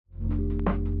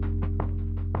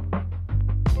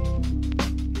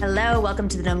Hello, welcome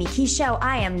to the Nomi Key Show.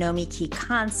 I am Nomi Key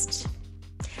Const.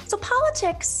 So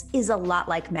politics is a lot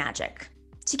like magic.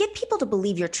 To get people to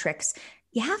believe your tricks,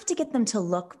 you have to get them to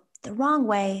look the wrong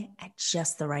way at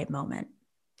just the right moment.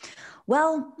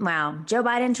 Well, wow, Joe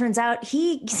Biden turns out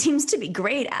he seems to be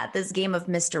great at this game of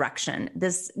misdirection,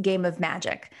 this game of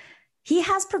magic. He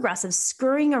has progressives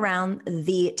scurrying around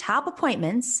the top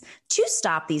appointments to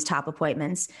stop these top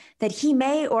appointments that he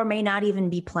may or may not even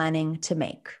be planning to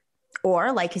make.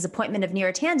 Or like his appointment of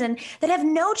Neera Tanden that have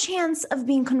no chance of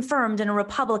being confirmed in a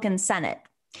Republican Senate.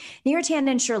 Neera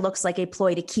Tanden sure looks like a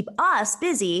ploy to keep us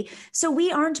busy so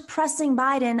we aren't pressing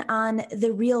Biden on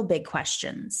the real big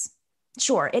questions.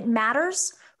 Sure, it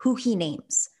matters who he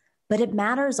names, but it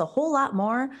matters a whole lot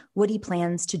more what he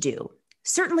plans to do.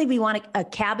 Certainly, we want a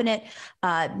cabinet,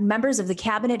 members of the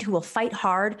cabinet who will fight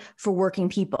hard for working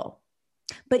people.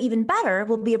 But even better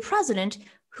will be a president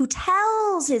who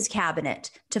tells his cabinet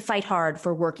to fight hard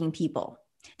for working people.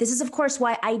 This is, of course,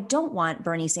 why I don't want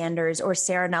Bernie Sanders or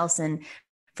Sarah Nelson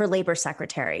for labor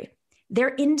secretary.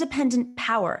 Their independent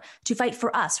power to fight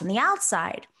for us from the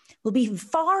outside will be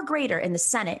far greater in the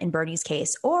Senate in Bernie's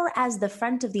case, or as the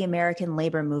front of the American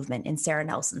labor movement in Sarah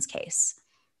Nelson's case.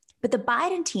 But the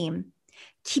Biden team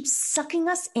keeps sucking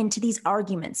us into these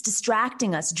arguments,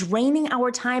 distracting us, draining our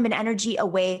time and energy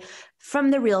away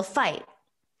from the real fight.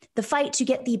 The fight to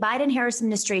get the Biden-Harris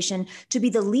administration to be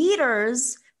the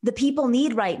leaders the people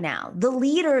need right now, the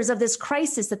leaders of this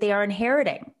crisis that they are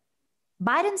inheriting.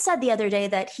 Biden said the other day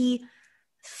that he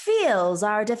feels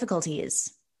our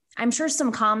difficulties. I'm sure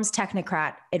some comms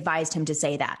technocrat advised him to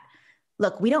say that.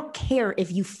 Look, we don't care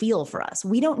if you feel for us.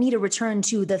 We don't need a return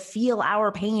to the feel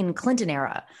our pain Clinton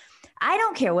era. I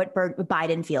don't care what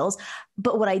Biden feels,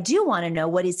 but what I do want to know,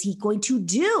 what is he going to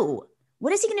do?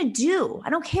 What is he going to do?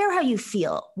 I don't care how you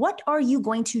feel. What are you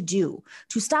going to do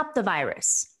to stop the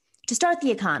virus, to start the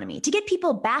economy, to get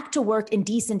people back to work in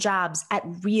decent jobs at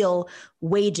real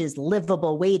wages,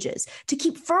 livable wages, to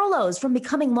keep furloughs from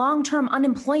becoming long-term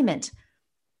unemployment,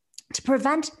 to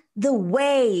prevent the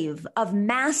wave of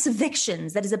mass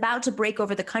evictions that is about to break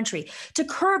over the country, to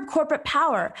curb corporate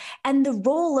power and the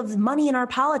role of money in our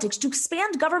politics, to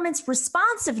expand government's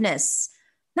responsiveness,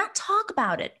 not talk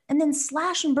about it, and then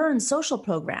slash and burn social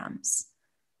programs.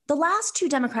 The last two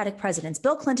Democratic presidents,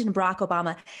 Bill Clinton and Barack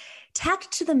Obama,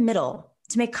 tacked to the middle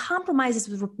to make compromises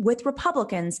with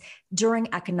Republicans during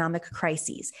economic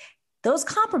crises. Those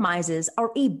compromises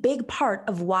are a big part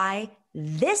of why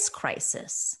this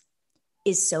crisis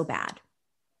is so bad.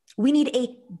 We need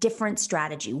a different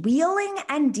strategy. Wheeling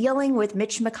and dealing with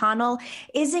Mitch McConnell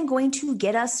isn't going to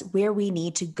get us where we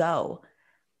need to go.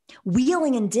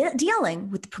 Wheeling and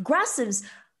dealing with the progressives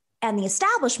and the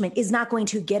establishment is not going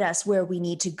to get us where we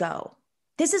need to go.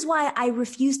 This is why I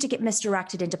refuse to get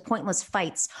misdirected into pointless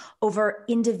fights over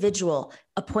individual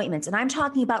appointments. And I'm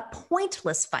talking about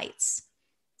pointless fights.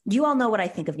 You all know what I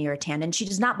think of Neera Tanden. She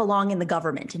does not belong in the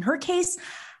government. In her case,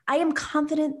 I am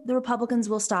confident the Republicans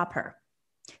will stop her.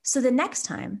 So the next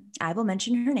time I will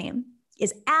mention her name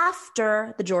is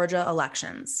after the Georgia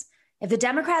elections. If the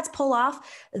Democrats pull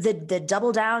off the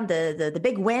double down, the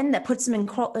big win that puts them in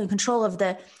control of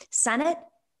the Senate,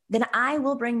 then I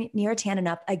will bring Neera Tanden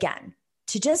up again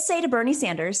to just say to Bernie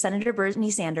Sanders, Senator Bernie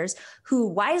Sanders, who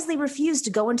wisely refused to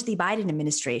go into the Biden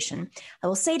administration, I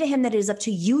will say to him that it is up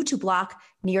to you to block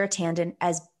Neera Tanden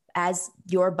as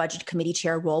your budget committee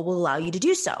chair role will allow you to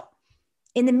do so.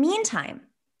 In the meantime,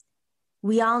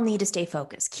 we all need to stay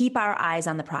focused, keep our eyes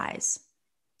on the prize.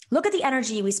 Look at the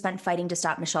energy we spent fighting to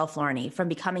stop Michelle Flourney from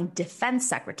becoming defense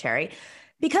secretary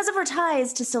because of her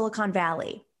ties to Silicon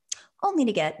Valley, only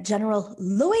to get General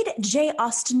Lloyd J.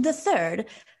 Austin III,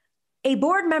 a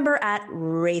board member at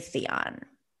Raytheon.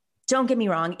 Don't get me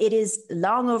wrong, it is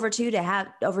long overdue to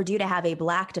have a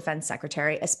Black defense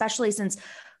secretary, especially since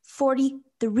 43%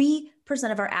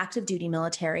 of our active duty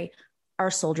military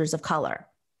are soldiers of color.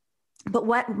 But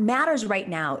what matters right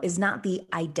now is not the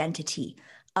identity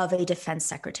of a defense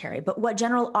secretary, but what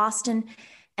General Austin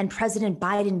and President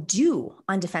Biden do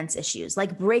on defense issues,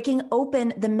 like breaking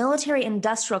open the military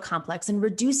industrial complex and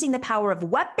reducing the power of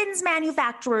weapons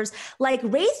manufacturers like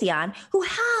Raytheon, who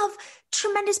have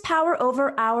tremendous power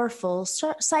over our full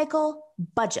cycle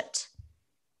budget.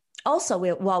 Also,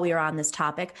 while we are on this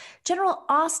topic, General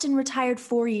Austin retired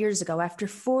 4 years ago after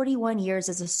 41 years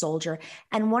as a soldier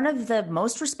and one of the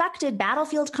most respected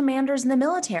battlefield commanders in the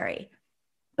military.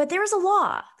 But there is a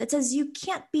law that says you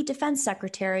can't be defense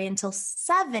secretary until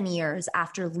 7 years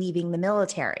after leaving the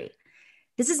military.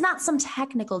 This is not some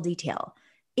technical detail.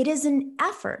 It is an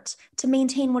effort to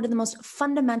maintain one of the most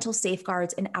fundamental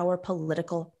safeguards in our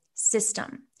political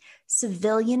system: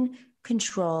 civilian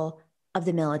control of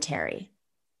the military,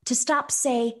 to stop,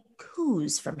 say,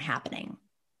 coups from happening.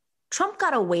 Trump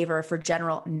got a waiver for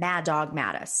General Mad Dog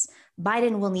Mattis.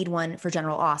 Biden will need one for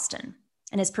General Austin.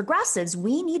 And as progressives,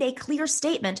 we need a clear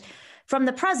statement from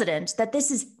the president that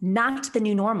this is not the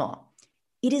new normal.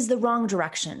 It is the wrong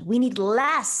direction. We need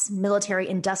less military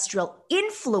industrial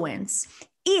influence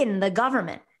in the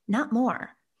government, not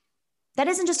more. That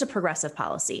isn't just a progressive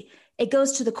policy. It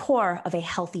goes to the core of a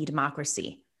healthy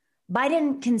democracy.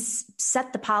 Biden can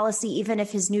set the policy even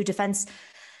if his new defense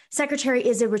secretary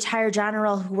is a retired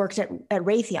general who worked at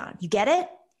Raytheon. You get it?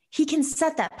 He can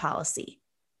set that policy.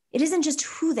 It isn't just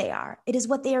who they are. It is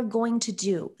what they are going to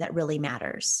do that really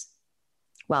matters.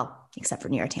 Well, except for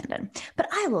Neera Tanden. But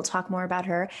I will talk more about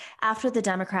her after the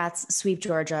Democrats sweep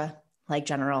Georgia like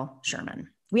General Sherman.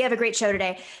 We have a great show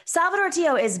today. Salvador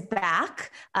Tio is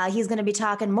back. He's going to be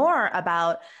talking more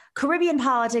about Caribbean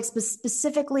politics, but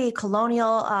specifically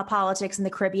colonial politics in the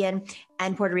Caribbean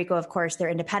and Puerto Rico, of course, their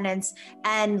independence.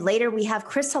 And later we have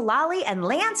Chris Helali and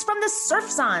Lance from the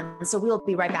Serfs on. So we'll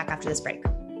be right back after this break.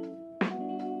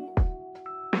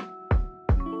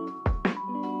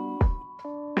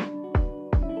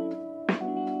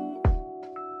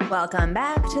 Welcome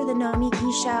back to the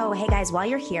Nomiki Show. Hey guys, while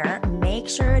you're here, make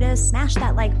sure to smash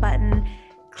that like button,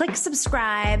 click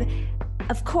subscribe.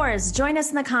 Of course, join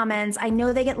us in the comments. I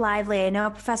know they get lively. I know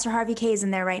Professor Harvey K is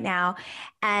in there right now.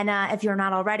 And if you're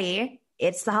not already,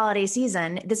 it's the holiday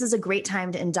season. This is a great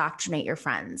time to indoctrinate your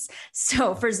friends.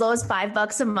 So for as low as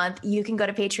 $5 a month, you can go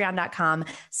to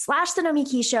patreon.com/the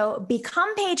Nomiki Show,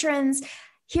 become patrons,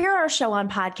 hear our show on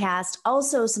podcast,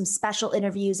 also some special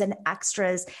interviews and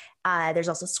extras. There's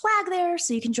also swag there,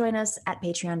 so you can join us at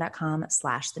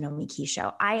patreon.com/the Nomiki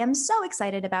Show. I am so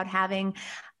excited about having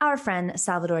our friend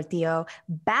Salvador Tio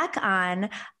back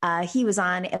on. He was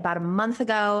on about a month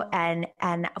ago, and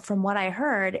from what I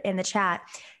heard in the chat,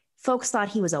 folks thought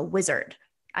he was a wizard.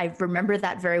 I remember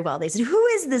that very well. They said, who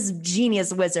is this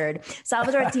genius wizard?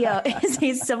 Salvador Tio is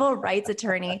a civil rights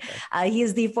attorney. He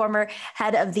is the former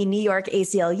head of the New York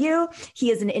ACLU. He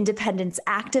is an independence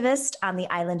activist on the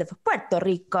island of Puerto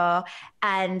Rico.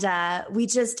 And we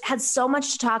just had so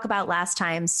much to talk about last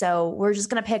time. So we're just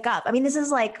going to pick up. I mean, this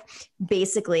is like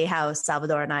basically how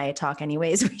Salvador and I talk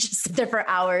anyways. We just sit there for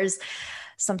hours,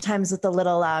 sometimes with a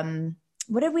little,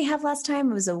 what did we have last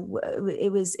time? It was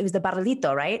the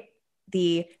barrilito, right?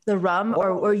 The rum,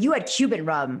 or you had Cuban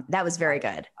rum. That was very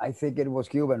good. I think it was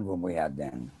Cuban rum we had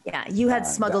then. Yeah, you had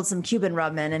smuggled some Cuban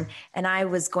rum in, and I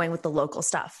was going with the local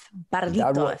stuff.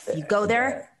 Barrilito. If you go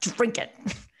there, drink it.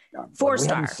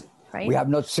 4-star, right? We have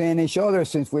not seen each other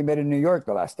since we met in New York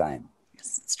the last time.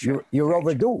 Yes, it's true. You're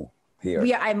overdue here.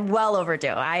 I'm well overdue.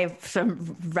 I'm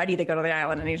ready to go to the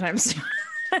island anytime soon.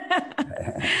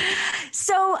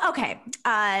 So, okay,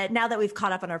 now that we've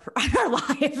caught up on our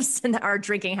lives and our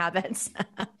drinking habits.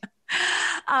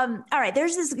 All right,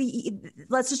 there's this,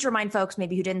 let's just remind folks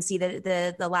maybe who didn't see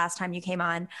the last time you came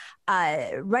on,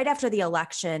 right after the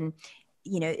election,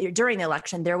 during the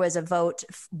election, there was a vote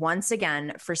once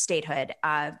again for statehood,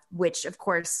 which of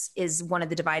course is one of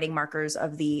the dividing markers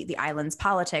of the island's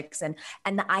politics and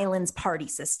the island's party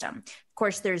system. Of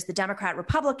course, there's the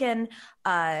Democrat-Republican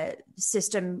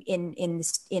system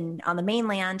on the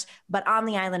mainland, but on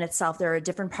the island itself, there are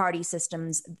different parties,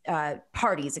 that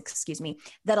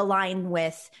align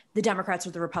with the Democrats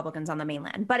or the Republicans on the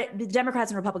mainland. But the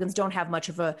Democrats and Republicans don't have much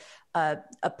of a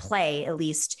play, at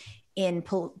least in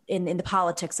the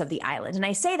politics of the island. And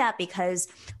I say that because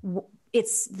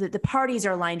it's the parties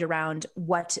are aligned around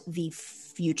what the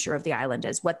future of the island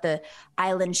is, what the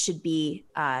island should be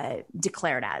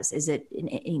declared as. Is it,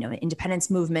 independence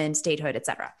movement, statehood,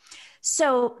 etc.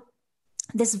 So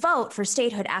this vote for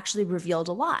statehood actually revealed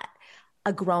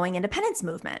a growing independence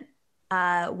movement,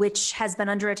 which has been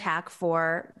under attack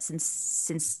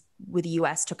since the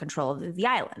U.S. took control of the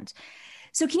island.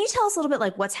 So can you tell us a little bit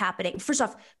like what's happening? First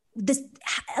off,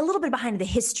 a little bit behind the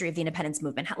history of the independence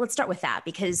movement. Let's start with that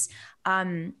because,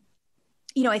 I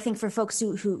think for folks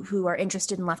who are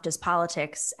interested in leftist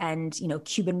politics and,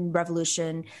 Cuban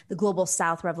Revolution, the Global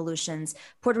South revolutions,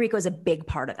 Puerto Rico is a big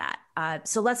part of that.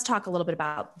 So let's talk a little bit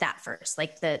about that first,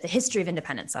 like the history of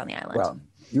independence on the island.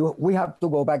 Well, we have to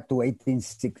go back to the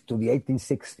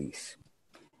 1860s.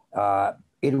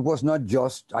 It was not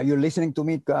just, are you listening to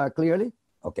me clearly?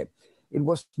 Okay. It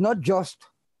was not just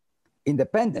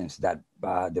independence that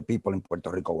the people in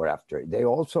Puerto Rico were after. They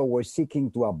also were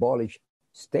seeking to abolish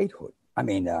statehood.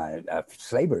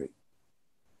 Slavery.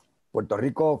 Puerto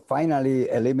Rico finally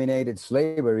eliminated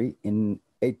slavery in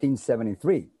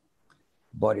 1873.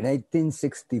 But in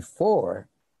 1864,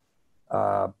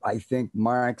 I think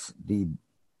marks the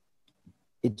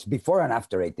it's before and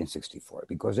after 1864,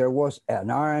 because there was an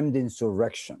armed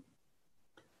insurrection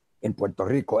in Puerto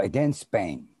Rico against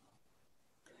Spain.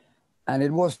 And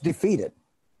it was defeated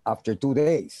after 2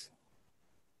 days.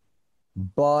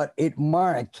 But it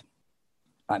marked,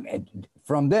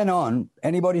 from then on,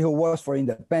 anybody who was for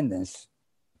independence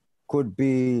could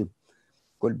be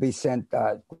sent,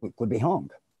 could be hung,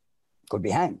 could be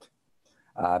hanged.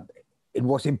 It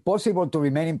was impossible to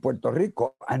remain in Puerto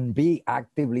Rico and be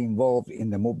actively involved in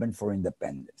the movement for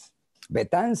independence.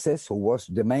 Betances, who was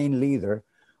the main leader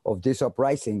of this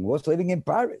uprising, was living in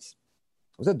Paris.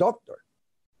 He was a doctor.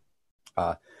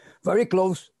 Very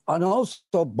close, and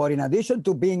also, but in addition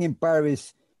to being in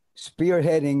Paris,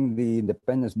 spearheading the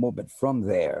independence movement from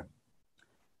there,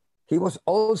 he was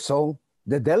also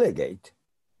the delegate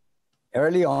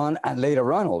early on and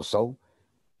later on also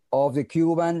of the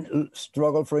Cuban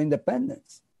struggle for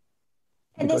independence.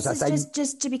 And because this is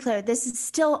just to be clear, this is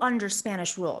still under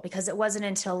Spanish rule, because it wasn't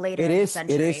until later in the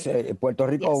century. It is. Puerto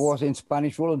Rico was in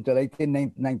Spanish rule until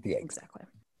 1898. Exactly.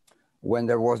 When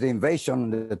there was the invasion on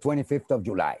the 25th of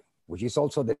July, which is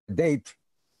also the date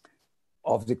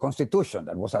of the Constitution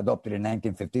that was adopted in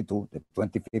 1952, the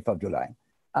 25th of July,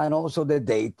 and also the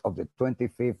date of the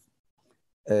 25th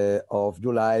of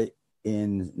July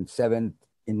in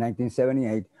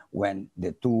 1978, when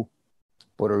the two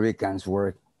Puerto Ricans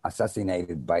were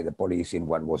assassinated by the police in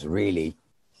what was really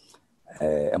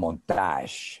a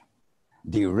montage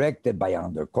directed by an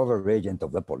undercover agent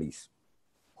of the police,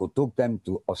 who took them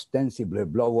to ostensibly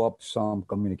blow up some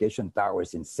communication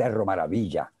towers in Cerro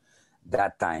Maravilla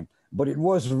that time. But it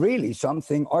was really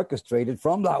something orchestrated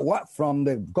from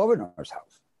the governor's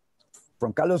house,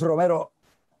 from Carlos Romero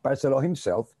Barceló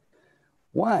himself.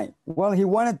 Why? Well, he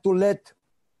wanted to let...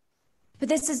 But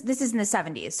this is in the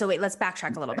 70s. So wait, let's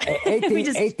backtrack a little bit.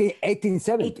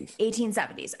 1870s.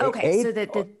 1870s. Okay, so the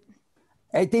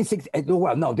 1860.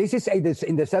 Well, no, this is in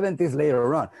the 70s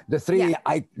later on. The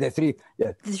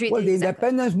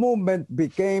independence movement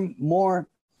became more.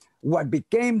 What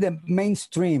became the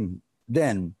mainstream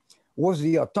then was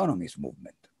the autonomist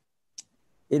movement.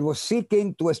 It was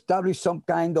seeking to establish some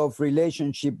kind of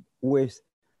relationship with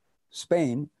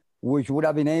Spain, which would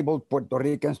have enabled Puerto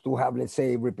Ricans to have, let's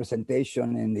say,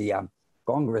 representation in the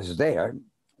Congress there.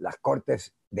 Las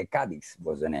Cortes de Cádiz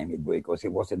was the name, because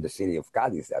it was in the city of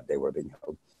Cádiz that they were being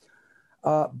held.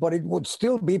 But it would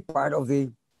still be part of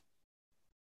the,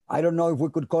 I don't know if we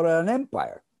could call it an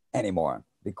empire anymore,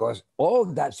 because all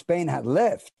that Spain had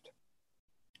left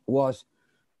was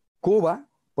Cuba,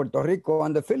 Puerto Rico,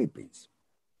 and the Philippines.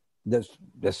 There's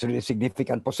really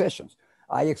significant possessions.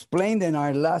 I explained in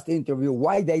our last interview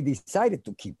why they decided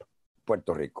to keep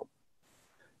Puerto Rico.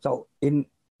 So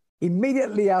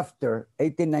immediately after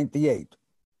 1898,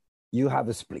 you have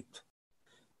a split.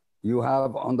 You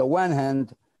have, on the one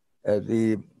hand,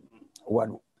 what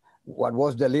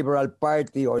was the Liberal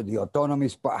Party, or the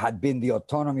Autonomist, had been the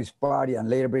Autonomist Party and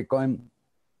later became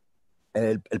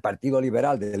el Partido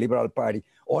Liberal, the Liberal Party,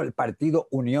 or el Partido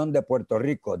Unión de Puerto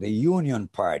Rico, the Union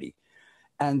Party.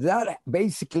 And that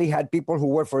basically had people who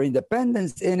were for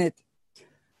independence in it,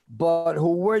 but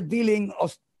who were dealing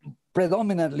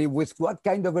predominantly with what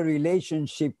kind of a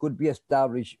relationship could be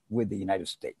established with the United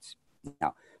States.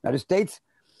 Now, the United States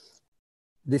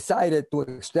decided to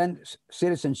extend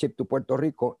citizenship to Puerto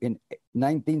Rico in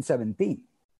 1917.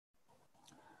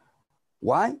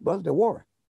 Why? Well, the war.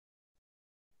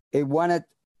 They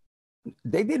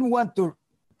didn't want to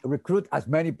recruit as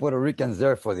many Puerto Ricans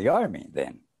there for the army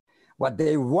then. What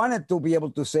they wanted to be able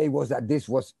to say was that this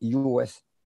was U.S.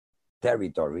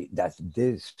 territory, that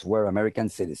these were American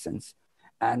citizens,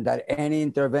 and that any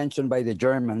intervention by the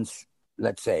Germans,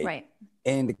 let's say,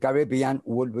 in the Caribbean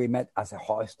would be met as a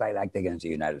hostile act against the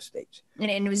United States. And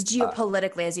it was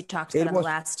geopolitically, as you talked about on the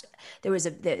last, there was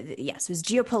it was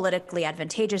geopolitically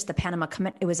advantageous. The Panama,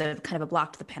 it was a kind of a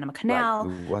block to the Panama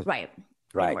Canal. Right.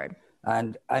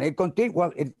 And it continued,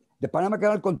 well, the Panama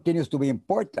Canal continues to be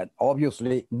important.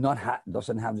 Obviously,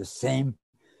 doesn't have the same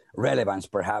relevance,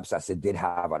 perhaps, as it did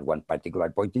have at one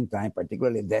particular point in time,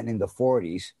 particularly then in the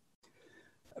 40s,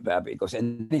 because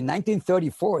in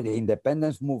 1934, the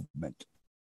independence movement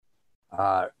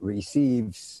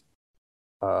receives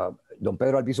Don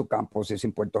Pedro Albizu Campos is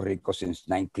in Puerto Rico since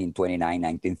 1929,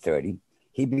 1930.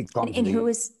 He becomes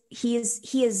he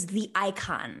is the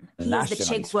icon. He is the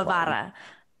Che Guevara.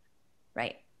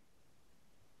 Right.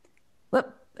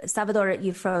 Whoop, Salvador,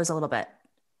 you froze a little bit.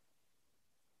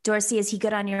 Dorsey, is he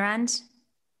good on your end?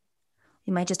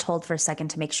 You might just hold for a second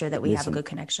to make sure that we have a good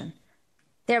connection.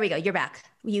 There we go. You're back.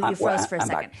 You froze for a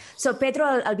second. Back. So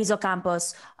Pedro Albizu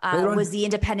Campos was the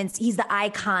independence. He's the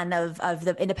icon of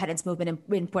the independence movement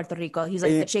in Puerto Rico. He's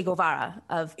like the Che Guevara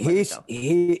of Puerto Rico.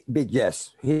 He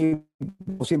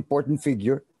was an important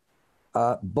figure.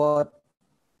 But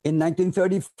in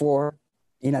 1934,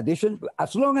 in addition,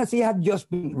 as long as he had just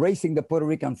been raising the Puerto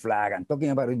Rican flag and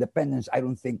talking about independence, I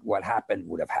don't think what happened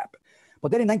would have happened.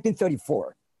 But then in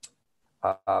 1934,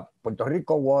 Puerto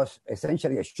Rico was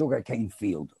essentially a sugarcane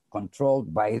field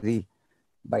controlled by the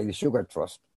Sugar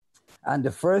Trust. And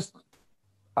the first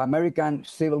American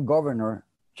civil governor,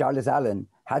 Charles Allen,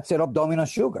 had set up Domino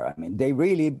Sugar. I mean, they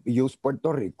really used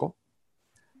Puerto Rico.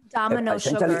 Domino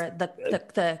Sugar,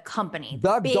 the company.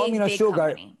 The big, Domino big Sugar,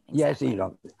 company. exactly.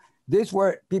 Yes, these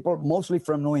were people mostly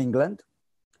from New England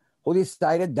who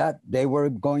decided that they were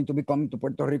going to be coming to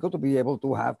Puerto Rico to be able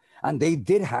to have, and they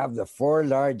did have the four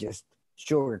largest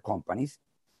sugar companies.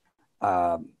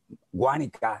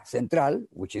 Guanica Central,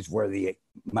 which is where the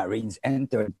Marines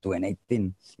entered in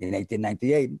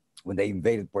 1898 when they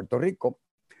invaded Puerto Rico.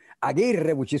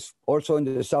 Aguirre, which is also in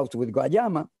the south with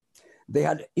Guayama. They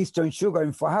had Eastern Sugar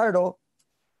in Fajardo.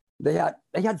 They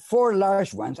had four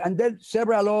large ones, and then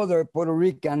several other Puerto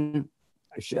Rican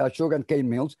sugarcane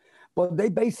mills. But they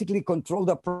basically controlled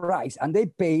the price, and they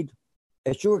paid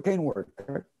a sugarcane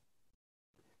worker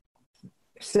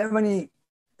 70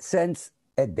 cents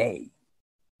a day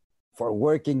for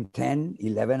working 10,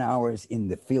 11 hours in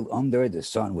the field under the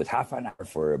sun with half an hour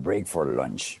for a break for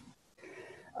lunch.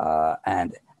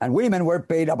 And women were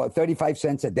paid about 35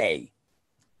 cents a day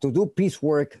to do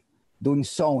piecework, doing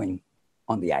sewing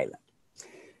on the island.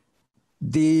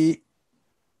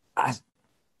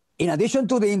 In addition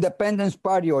to the Independence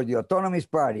Party or the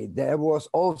Autonomist Party, there was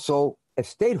also a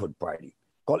statehood party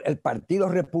called El Partido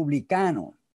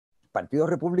Republicano. Partido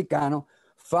Republicano,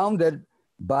 founded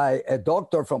by a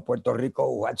doctor from Puerto Rico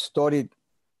who had studied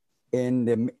in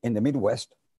the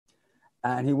Midwest,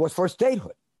 and he was for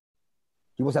statehood.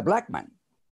 He was a black man.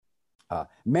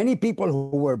 Many people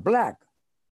who were black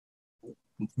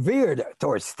veered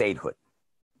towards statehood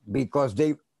because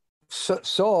they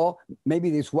saw maybe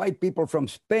these white people from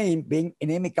Spain being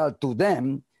inimical to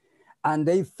them, and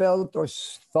they felt or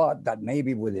thought that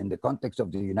maybe within the context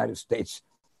of the United States,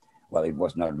 well, it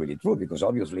was not really true, because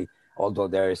obviously, although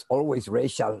there is always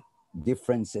racial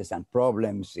differences and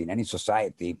problems in any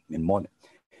society,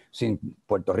 since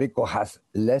Puerto Rico has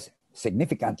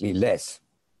significantly less.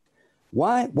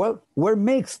 Why? Well, we're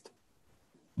mixed.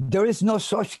 There is no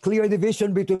such clear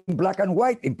division between black and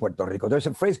white in Puerto Rico. There's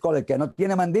a phrase called el que no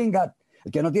tiene mandinga,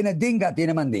 el que no tiene dinga,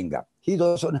 tiene mandinga. He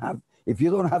doesn't have, if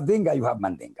you don't have dinga, you have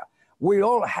mandinga. We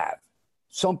all have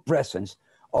some presence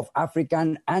of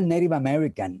African and Native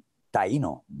American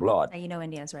Taino blood. Taino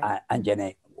Indians, right? And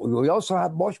we also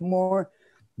have much more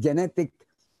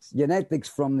genetics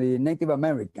from the Native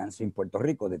Americans in Puerto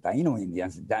Rico, the Taino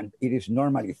Indians, than it is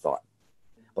normally thought.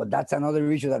 But that's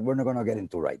another issue that we're not going to get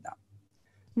into right now.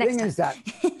 The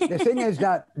thing is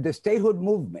that the statehood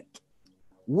movement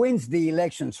wins the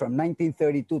elections from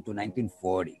 1932 to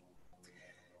 1940.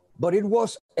 But it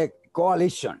was a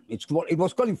coalition. It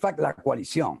was called, in fact, La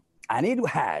Coalición. And it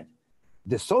had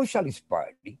the Socialist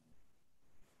Party,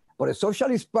 but a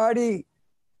Socialist Party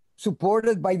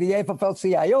supported by the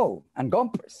AFL-CIO and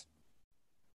Gompers.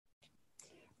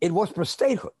 It was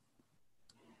pro-statehood.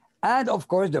 And of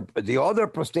course, the other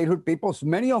pro-statehood peoples,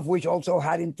 many of which also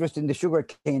had interest in the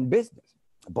sugarcane business,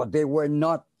 but they were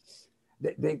not,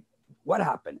 what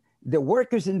happened? The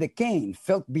workers in the cane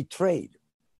felt betrayed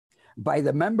by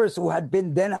the members who had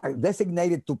been then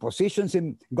designated to positions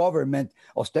in government,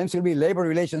 ostensibly labor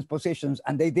relations positions,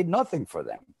 and they did nothing for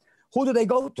them. Who do they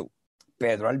go to?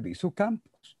 Pedro Albizu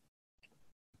Campos.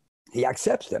 He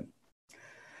accepts them,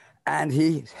 and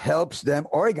he helps them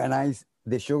organize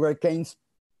the sugarcane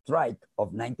strike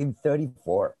of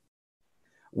 1934,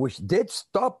 which did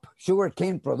stop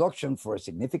sugarcane production for a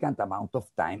significant amount of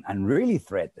time and really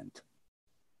threatened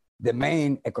the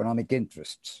main economic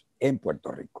interests in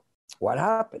Puerto Rico. What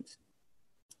happens?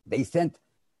 They sent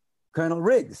Colonel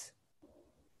Riggs.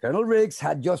 Colonel Riggs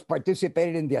had just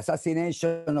participated in the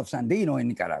assassination of Sandino in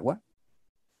Nicaragua,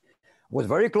 was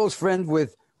very close friend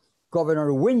with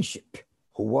Governor Winship,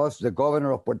 who was the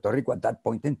governor of Puerto Rico at that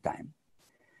point in time.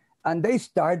 And they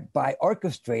start by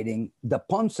orchestrating the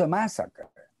Ponce Massacre.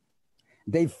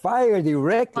 They fire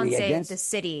directly against the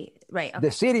city, right? Okay.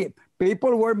 The city.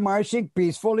 People were marching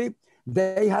peacefully.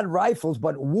 They had rifles,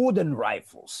 but wooden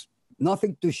rifles,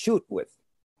 nothing to shoot with.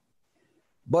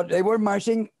 But they were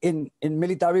marching in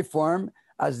military form,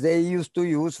 as they used to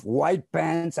use white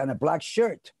pants and a black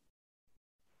shirt.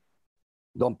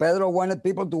 Don Pedro wanted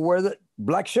people to wear the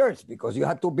black shirts because you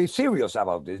had to be serious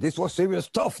about this. This was serious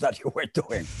stuff that you were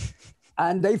doing.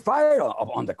 And they fired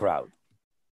on the crowd.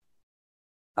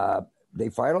 They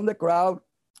fired on the crowd,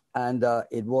 and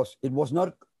it was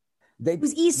not. It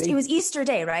was Easter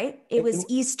Day, right? It was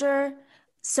Easter.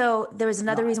 So there was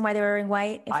another reason why they were wearing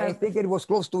white. I think it was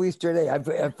close to Easter Day. I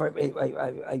forget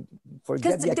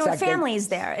the exact. There were families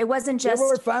there. It wasn't just. There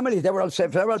were families. There were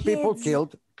several people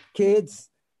killed. Kids.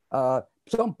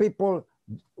 Some people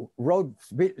wrote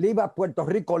 "Viva Puerto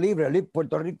Rico Libre," "Live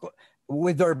Puerto Rico,"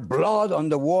 with their blood on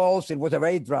the walls. It was a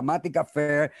very dramatic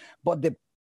affair. But the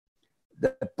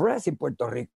press in Puerto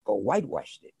Rico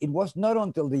whitewashed it. It was not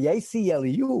until the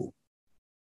ACLU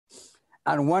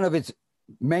and one of its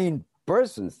main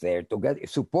persons there to get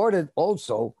supported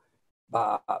also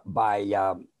by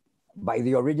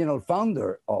the original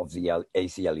founder of the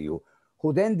ACLU,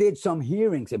 who then did some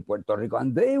hearings in Puerto Rico,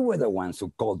 and they were the ones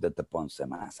who called it the Ponce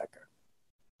Massacre.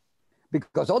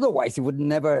 Because otherwise it would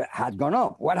never have gone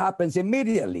up. What happens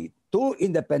immediately? Two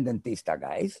independentista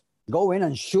guys go in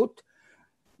and shoot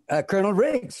Colonel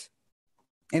Riggs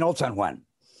in Old San Juan.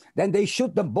 Then they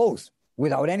shoot them both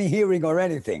without any hearing or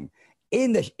anything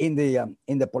in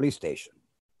the police station.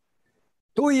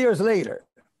 2 years later,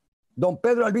 Don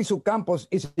Pedro Albizu Campos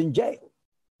is in jail.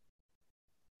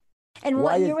 And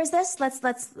what year was this? Let's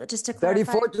just to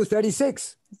clarify. 34 to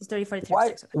 36. This is 34 to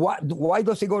 36. Why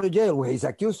does he go to jail? Well, he's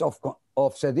accused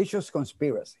of seditious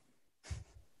conspiracy.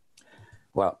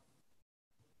 Well,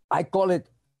 I call it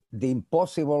the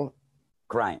impossible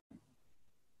crime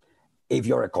if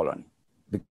you're a colony.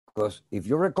 Because if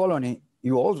you're a colony,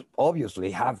 you also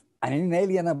obviously have an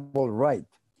inalienable right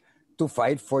to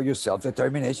fight for your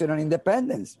self-determination and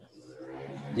independence.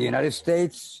 The United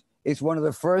States is one of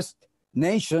the first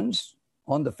nations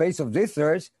on the face of this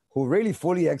earth who really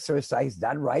fully exercised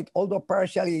that right, although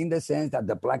partially in the sense that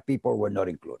the black people were not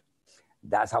included.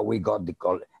 That's how we got the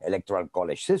electoral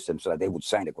college system, so that they would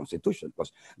sign the Constitution,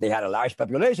 because they had a large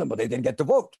population, but they didn't get to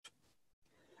vote.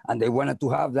 And they wanted to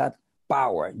have that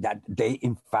power that they,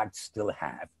 in fact, still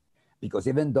have. Because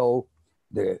even though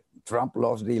Trump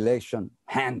lost the election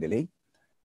handily,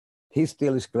 he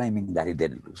still is claiming that he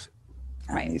didn't lose it.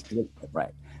 Right. He's still,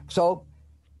 right. So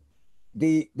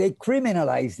they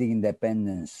criminalized the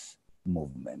independence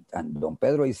movement, and Don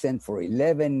Pedro is sent for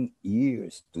 11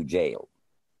 years to jail.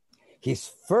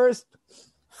 He's first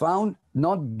found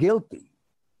not guilty,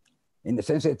 in the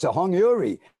sense it's a hung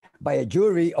jury, by a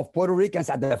jury of Puerto Ricans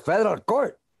at the federal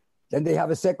court. Then they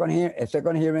have a second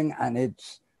hearing, and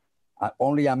it's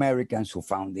only Americans who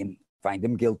find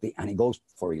him guilty, and he goes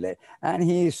for 11. And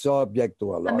he is subject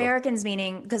to a lot. Americans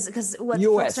meaning because what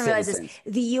folks don't realize is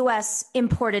the U.S.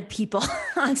 imported people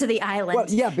onto the island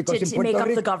to make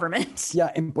up the government.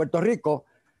 Yeah, in Puerto Rico,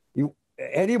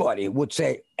 anybody would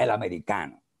say el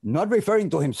americano, not referring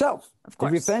to himself. Of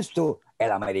course. It refers to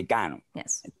el americano.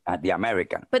 Yes. The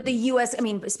American. But the U.S., I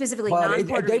mean, specifically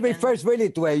non-Puerto They Rican. refers really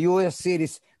to a U.S.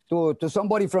 citizen, to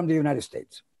somebody from the United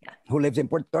States who lives in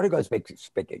Puerto Rico and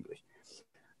speak English.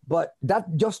 But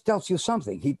that just tells you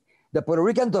something. The Puerto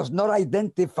Rican does not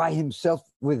identify himself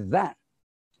with that.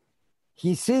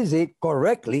 He sees it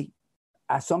correctly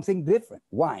as something different.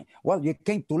 Why? Well, you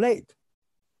came too late.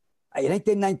 In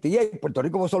 1898, Puerto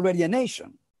Rico was already a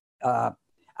nation.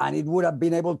 And it would have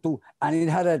been able to, and it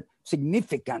had a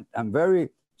significant and very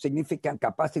significant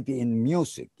capacity in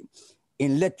music,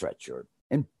 in literature,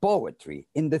 in poetry,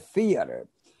 in the theater.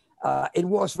 It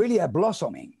was really a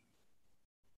blossoming,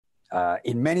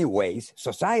 in many ways,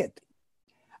 society.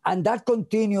 And that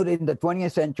continued in the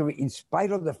 20th century, in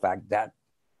spite of the fact that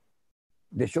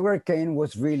the sugarcane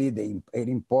was really, it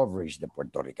impoverished the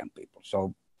Puerto Rican people.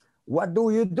 So what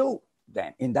do you do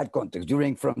then in that context?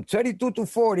 From 32 to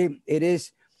 40, it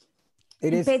is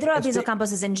Pedro Albizu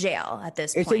Campos is in jail at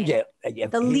this point. It's in jail.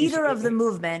 The leader of the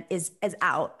movement is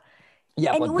out.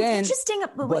 Yeah, and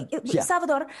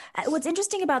Salvador, what's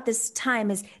interesting about this time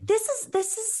is this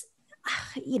is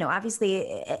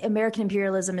obviously American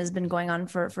imperialism has been going on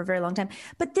for a very long time,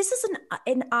 but this is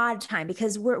an odd time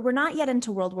because we're not yet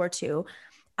into World War II.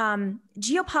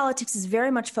 Geopolitics is very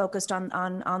much focused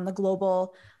on the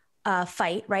global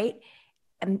fight, right?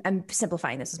 I'm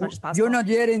simplifying this as much as possible. You're not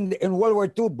yet in World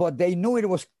War II, but they knew it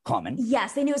was coming.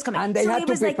 Yes, they knew it was coming. And they had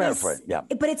to prepare for it. Yeah.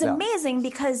 But it's amazing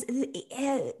because,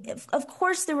 of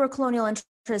course, there were colonial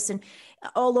interests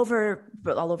all over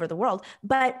the world.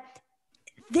 But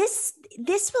this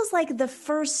was like the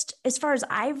first, as far as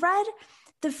I read,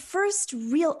 the first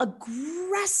real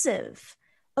aggressive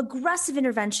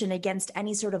intervention against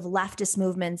any sort of leftist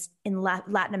movements in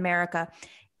Latin America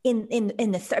I mean,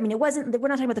 it wasn't, we're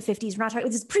not talking about the 50s. We're not talking,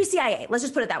 this is pre-CIA. Let's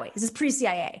just put it that way. This is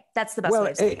pre-CIA. That's the best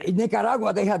way of saying it. In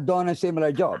Nicaragua, they had done a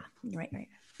similar job. Right.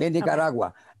 In Nicaragua.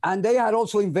 Okay. And they had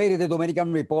also invaded the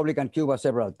Dominican Republic and Cuba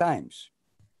several times.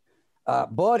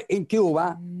 But in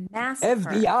Cuba,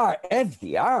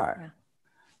 FDR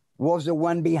was the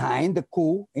one behind the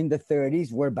coup in the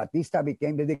 30s where Batista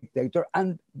became the dictator.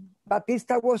 And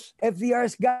Batista was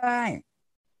FDR's guy.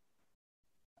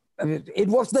 It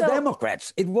was the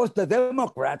Democrats. It was the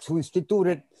Democrats who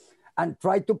instituted and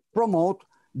tried to promote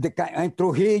and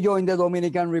Trujillo in the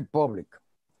Dominican Republic.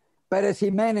 Perez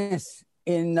Jimenez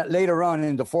later on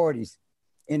in the 40s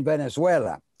in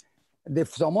Venezuela. The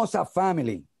Somoza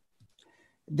family.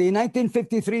 The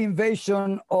 1953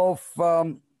 invasion of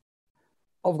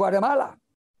Guatemala.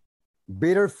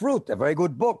 Bitter Fruit, a very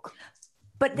good book.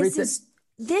 But this is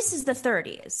the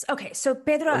 30s. Okay, so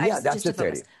Pedro, that's the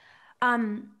 30s.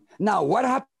 Now, what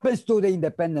happens to the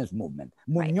independence movement?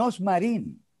 Muñoz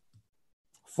Marín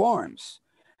forms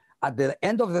at the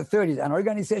end of the 30s an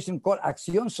organization called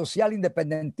Acción Social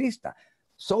Independentista,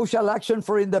 Social Action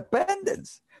for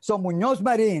Independence. So Muñoz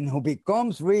Marín, who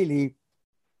becomes really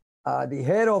the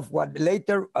head of what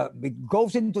later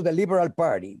goes into the Liberal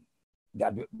Party,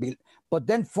 but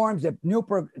then forms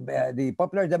the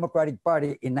Popular Democratic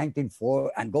Party in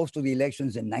 1940 and goes to the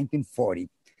elections in 1940.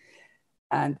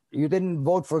 And you didn't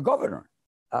vote for governor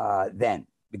then.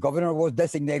 The governor was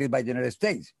designated by the United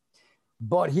States.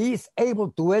 But he's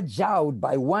able to edge out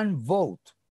by one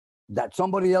vote that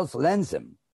somebody else lends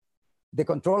him the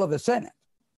control of the Senate.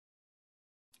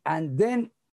 And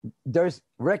then there's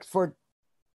Rexford,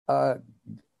 and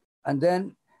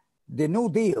then the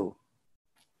New Deal.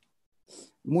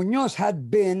 Muñoz had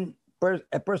been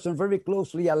a person very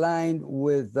closely aligned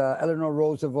with Eleanor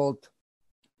Roosevelt,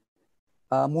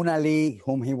 Munali,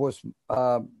 whom he was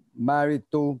married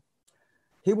to.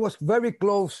 He was very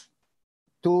close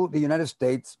to the United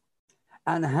States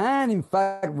and had, in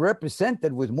fact,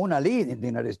 represented with Munali in the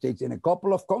United States in a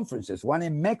couple of conferences, one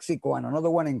in Mexico and another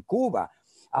one in Cuba,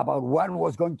 about what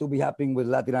was going to be happening with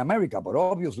Latin America. But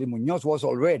obviously, Muñoz was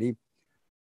already,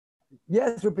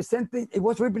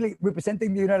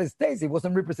 representing the United States. He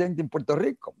wasn't representing Puerto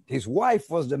Rico. His wife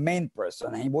was the main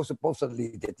person, and he was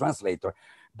supposedly the translator,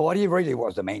 but he really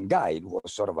was the main guy. It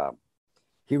was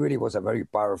he really was a very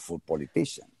powerful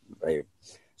politician.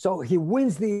 So he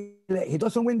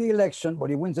doesn't win the election, but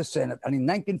he wins the Senate. And in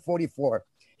 1944,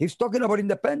 he's talking about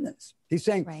independence. He's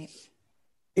saying,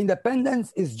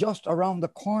 independence is just around the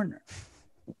corner.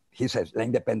 He says, la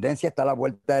independencia está a la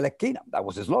vuelta de la esquina. That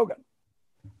was his slogan.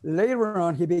 Later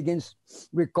on, he begins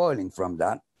recoiling from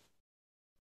that.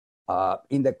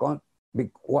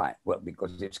 Why? Well,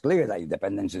 because it's clear that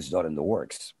independence is not in the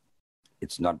works.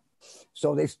 It's not.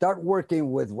 So they start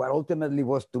working with what ultimately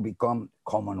was to become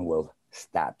Commonwealth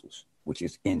status, which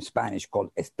is in Spanish called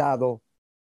Estado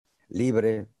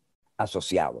Libre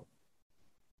Asociado.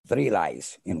 3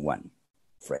 lies in one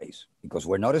phrase, because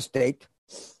we're not a state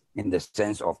in the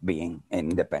sense of being an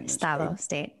independent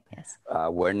state. Yes.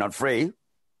 We're not free,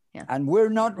 and we're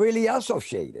not really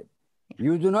associated.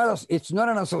 It's not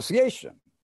an association.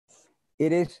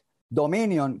 It is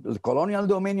dominion, colonial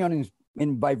dominion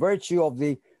by virtue of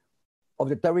the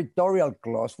territorial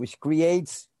clause, which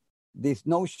creates this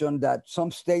notion that some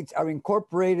states are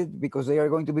incorporated because they are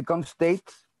going to become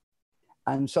states,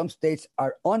 and some states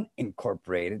are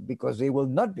unincorporated because they will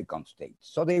not become states.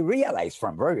 So they realized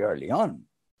from very early on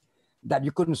that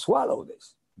you couldn't swallow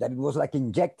this, that it was like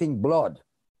injecting blood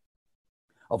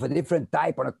of a different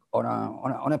type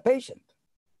on a patient.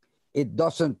 It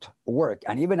doesn't work.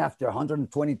 And even after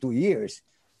 122 years,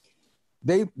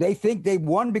 they think they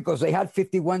won because they had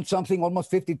 51 something, almost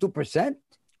 52%.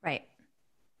 Right.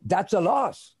 That's a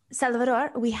loss.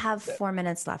 Salvador, we have 4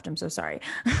 minutes left. I'm so sorry.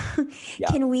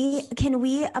 Can we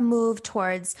move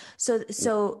towards to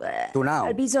now?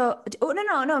 Albizu,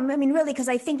 no. I mean, really, because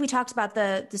I think we talked about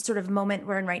the sort of moment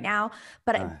we're in right now,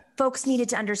 but folks needed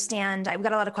to understand. I've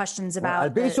got a lot of questions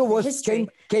about Albizu history.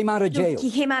 Came out of jail.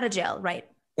 He came out of jail, right?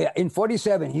 Yeah, in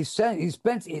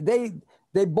 1947,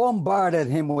 they bombarded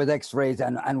him with X-rays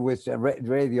and with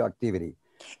radioactivity.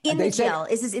 In the jail,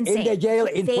 this is insane. In the jail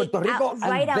in Puerto Rico,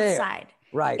 right outside.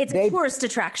 Right. It's a tourist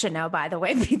attraction now, by the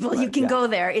way. People, you can go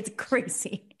there. It's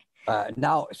crazy.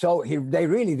 They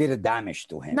really did a damage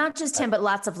to him. Not just him, but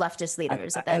lots of leftist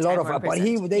leaders at that time.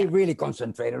 But they really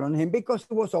concentrated on him because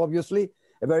he was obviously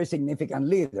a very significant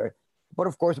leader. But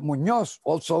of course, Muñoz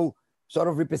also sort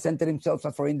of represented himself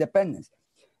for independence.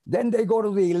 Then they go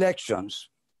to the elections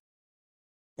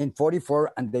in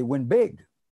 44 and they win big.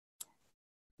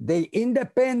 The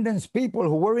independence people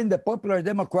who were in the Popular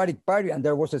Democratic Party, and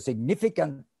there was a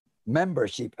significant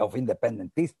membership of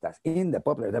independentistas in the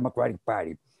Popular Democratic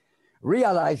Party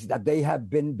realized that they had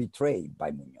been betrayed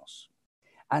by Muñoz.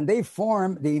 And they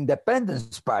formed the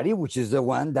Independence Party, which is the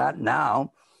one that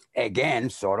now, again,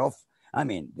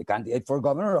 the candidate for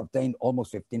governor obtained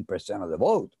almost 15% of the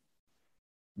vote.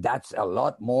 That's a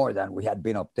lot more than we had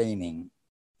been obtaining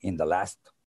in the last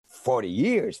 40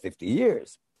 years, 50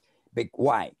 years.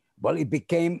 Why? Well, it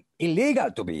became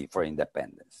illegal to be for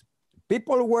independence.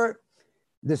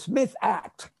 The Smith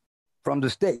Act from the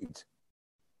States,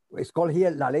 it's called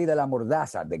here La Ley de la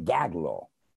Mordaza, the gag law,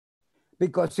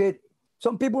 because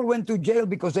some people went to jail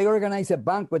because they organized a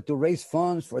banquet to raise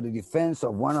funds for the defense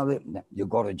of one of them. You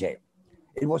go to jail.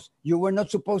 You were not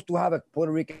supposed to have a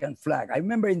Puerto Rican flag. I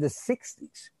remember in the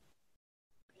 60s,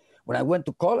 when I went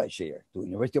to college here, to the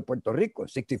University of Puerto Rico in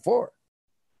 64,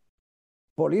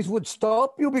 police would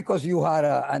stop you because you had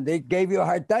and they gave you a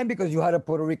hard time because you had a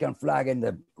Puerto Rican flag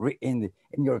in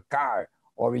your car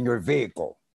or in your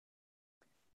vehicle.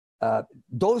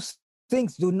 Those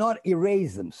things do not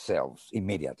erase themselves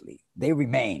immediately. They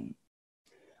remain.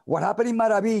 What happened in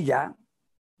Maravilla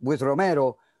with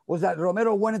Romero was that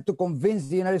Romero wanted to convince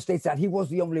the United States that he was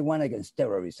the only one against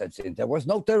terrorism. And since there was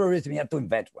no terrorism, he had to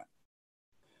invent one.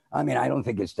 I mean, I don't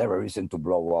think it's terrorism to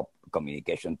blow up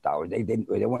communication towers. They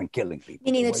weren't killing people.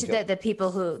 Meaning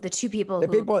the two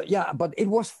people. Yeah, but it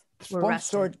was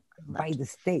sponsored by the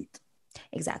state.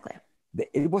 Exactly.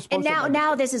 It was. And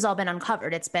now this has all been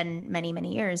uncovered. It's been many,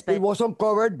 many years, but it was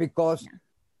uncovered because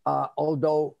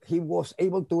although he was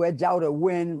able to edge out a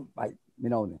win,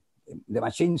 the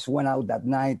machines went out that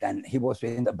night and he was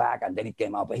in the back and then he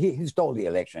came out. But he stole the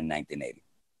election in 1980.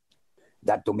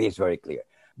 That to me is very clear.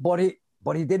 But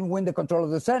he didn't win the control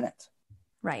of the Senate.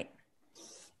 Right.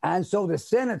 And so the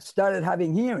Senate started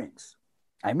having hearings.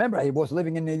 I remember I was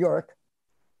living in New York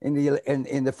in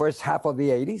the first half of the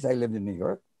 80s. I lived in New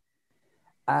York.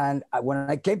 And when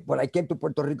I came to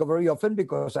Puerto Rico very often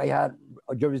because I had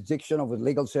a jurisdiction of the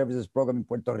legal services program in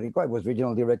Puerto Rico. I was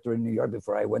regional director in New York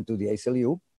before I went to the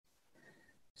ACLU.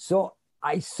 So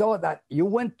I saw that you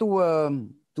went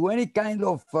to any kind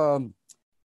of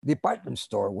department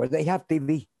store where they have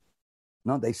TV.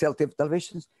 No, they sell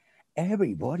televisions.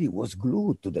 Everybody was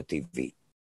glued to the TV.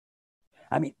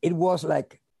 I mean, it was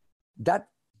like that.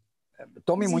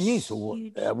 Tommy Muñiz,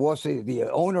 who was the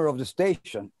owner of the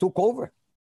station, took over.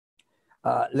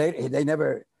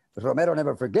 Later, Romero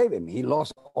never forgave him. He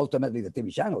lost ultimately the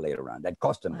TV channel later on. That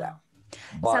cost him that.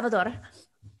 But Salvador,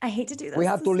 I hate to do this. We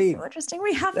have to leave. So interesting.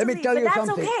 We have Let to me leave. tell you that's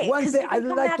something. Okay, One thing I'd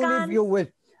like to leave you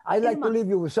with. I'd like to leave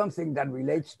you with something that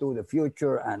relates to the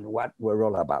future and what we're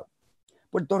all about.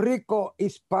 Puerto Rico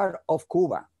is part of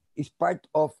Cuba. It's part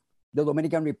of the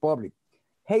Dominican Republic.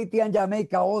 Haiti and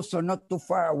Jamaica also not too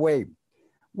far away.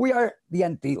 We are the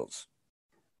Antilles.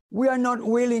 We are not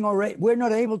willing or we're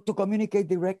not able to communicate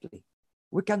directly.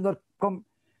 We cannot come.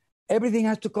 Everything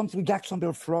has to come through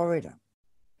Jacksonville, Florida.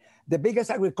 The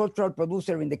biggest agricultural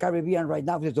producer in the Caribbean right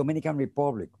now is the Dominican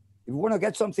Republic. If we want to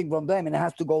get something from them, it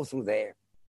has to go through there.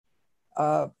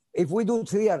 If we do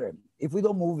theater, if we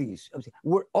do movies,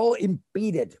 we're all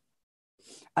impeded.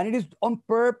 And it is on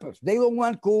purpose. They don't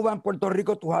want Cuba and Puerto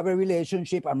Rico to have a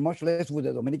relationship, and much less with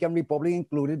the Dominican Republic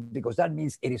included, because that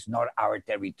means it is not our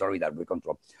territory that we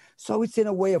control. So it's in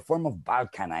a way a form of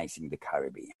balkanizing the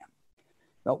Caribbean.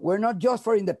 Now, we're not just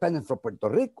for independence for Puerto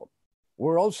Rico.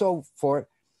 We're also for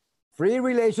free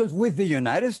relations with the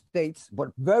United States, but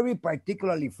very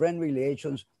particularly friendly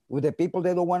relations with the people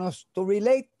they don't want us to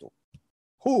relate to.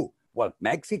 Who? Well,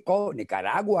 Mexico,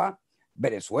 Nicaragua,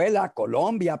 Venezuela,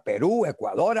 Colombia, Peru,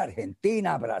 Ecuador,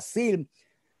 Argentina, Brazil,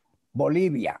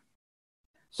 Bolivia.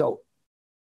 So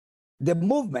the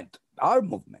movement, our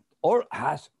movement,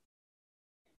 has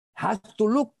to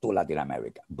look to Latin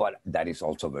America. But that is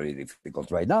also very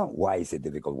difficult right now. Why is it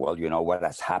difficult? Well, you know what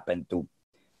has happened to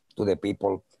the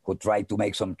people who tried to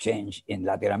make some change in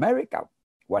Latin America.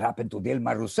 What happened to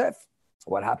Dilma Rousseff?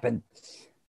 What happened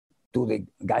to the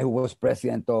guy who was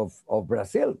president of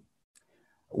Brazil?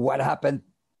 What happened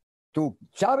to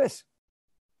Chavez?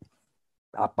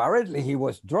 Apparently, he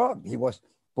was drugged. He was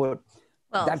put.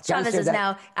 Well, Chavez is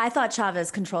now. I thought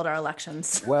Chavez controlled our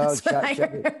elections. Well,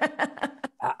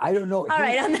 I don't know. All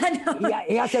right, on that note.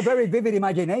 He has a very vivid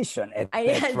imagination. But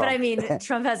I mean,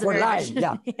 Trump has a very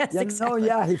yes, exactly.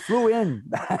 He flew in.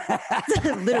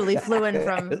 Literally flew in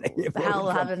from hell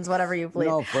heavens, whatever you please.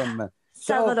 No, from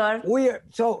Salvador.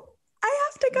 I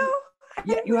have to go.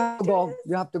 You have to go.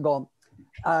 You have to go.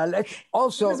 Let's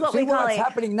also see what's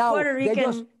happening now. Puerto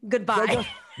Rican goodbye.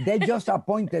 They just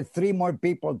appointed 3 more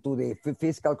people to the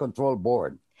Fiscal Control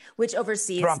Board. which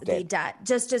oversees the debt.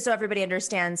 Just so everybody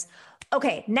understands.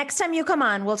 Okay, next time you come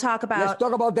on, we'll talk about. Let's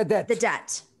talk about the debt.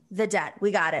 The debt.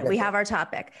 We got it. We have our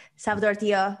topic. Salvador,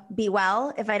 Theo, be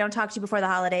well. If I don't talk to you before the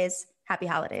holidays, happy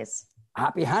holidays.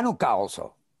 Happy Hanukkah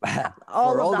also.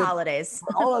 all of the holidays.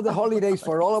 For all of the holidays,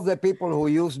 for all of the people who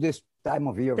use this time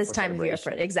of year. This time of year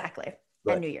for it, exactly.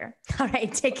 Good. And New Year. All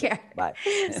right, take care. Bye.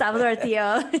 Salvador,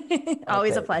 Theo,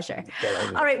 always a pleasure.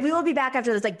 All right, we will be back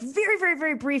after this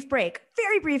very brief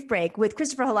break with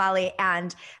Christopher Helali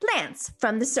and Lance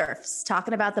from the Serfs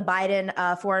talking about the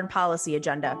Biden foreign policy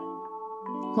agenda.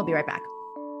 We'll be right back.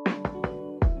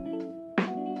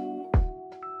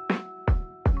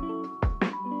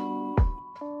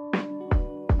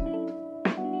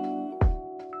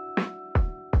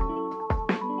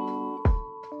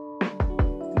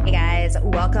 Hey guys,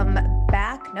 welcome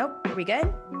back. Nope, are we good?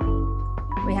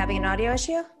 Are we having an audio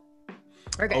issue?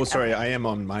 We're good. Oh, sorry, okay. I am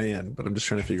on my end, but I'm just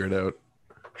trying to figure it out.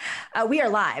 We are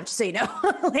live, just so you know.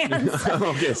 Lance,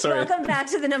 okay, sorry. Welcome back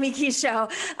to the Nomiki Show.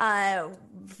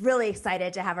 Really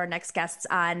excited to have our next guests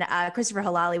on. Christopher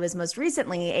Helali was most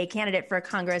recently a candidate for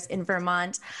Congress in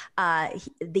Vermont,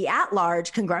 the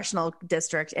at-large congressional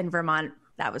district in Vermont.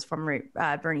 That was former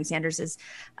Bernie Sanders's.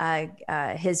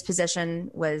 His position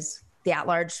was the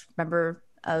at-large member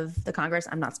of the Congress.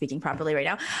 I'm not speaking properly right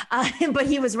now, but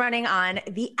he was running on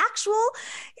the actual,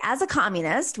 as a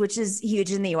communist, which is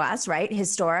huge in the U.S., right?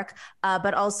 Historic,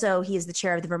 but also he is the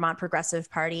chair of the Vermont Progressive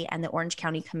Party and the Orange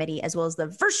County Committee, as well as the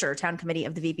Vershire Town Committee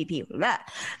of the VPP. Blah.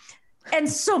 And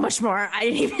so much more. I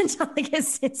didn't even tell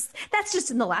that's just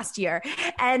in the last year.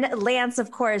 And Lance, of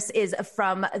course, is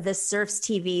from the Serfs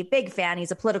TV. Big fan.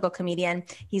 He's a political comedian.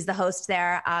 He's the host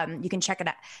there. You can check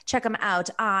him out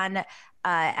on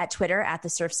at Twitter at the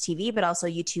Serfs TV, but also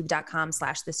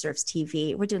youtube.com/the Serfs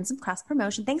TV. We're doing some cross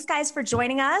promotion. Thanks, guys, for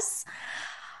joining us.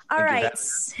 All right.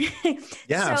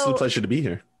 Yeah, absolute pleasure to be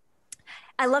here.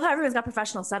 I love how everyone's got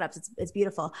professional setups. It's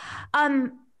beautiful.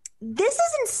 This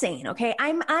is insane. Okay.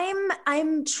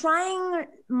 I'm trying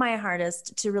my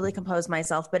hardest to really compose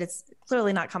myself, but it's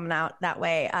clearly not coming out that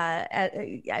way.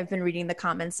 I've been reading the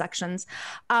comments sections.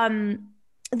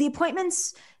 The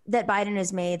appointments that Biden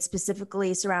has made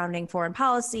specifically surrounding foreign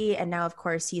policy, and now, of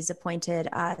course, he's appointed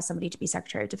somebody to be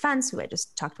Secretary of Defense, who I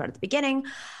just talked about at the beginning.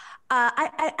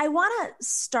 I want to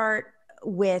start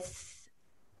with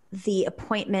the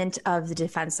appointment of the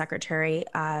Defense Secretary,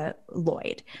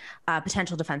 Lloyd,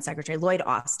 potential Defense Secretary, Lloyd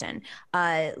Austin.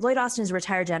 Lloyd Austin is a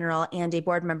retired general and a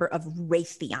board member of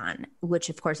Raytheon, which,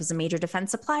 of course, is a major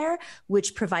defense supplier,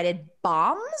 which provided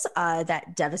bombs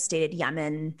that devastated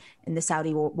Yemen in the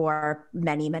Saudi war,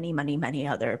 many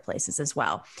other places as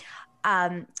well.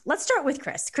 Let's start with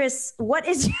Chris. Chris, what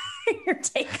is your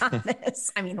take on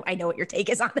this? I mean, I know what your take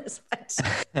is on this, but...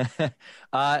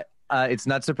 It's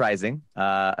not surprising,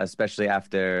 especially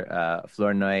after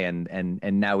Flournoy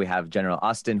and now we have General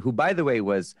Austin, who, by the way,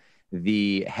 was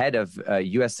the head of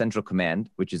U.S. Central Command,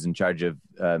 which is in charge of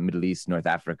Middle East, North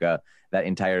Africa, that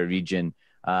entire region,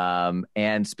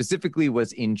 and specifically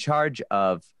was in charge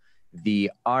of the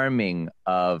arming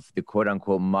of the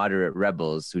quote-unquote moderate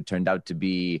rebels who turned out to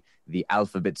be the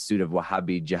alphabet soup of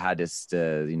Wahhabi jihadist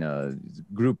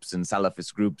groups and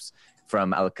Salafist groups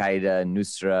from Al-Qaeda,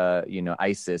 Nusra,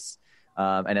 ISIS.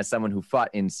 And as someone who fought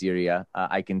in Syria,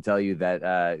 I can tell you that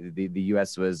the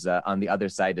U.S. was on the other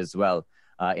side as well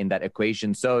in that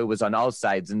equation. So it was on all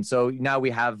sides. And so now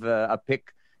we have a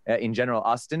pick in General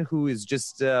Austin, who is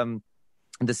just the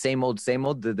same old,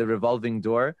 the revolving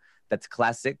door that's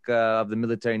classic of the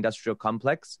military-industrial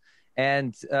complex.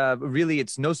 And really,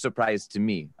 it's no surprise to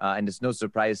me, and it's no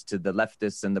surprise to the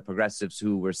leftists and the progressives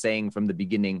who were saying from the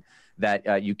beginning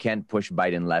that you can't push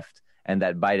Biden left and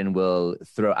that Biden will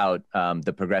throw out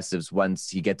the progressives once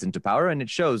he gets into power. And it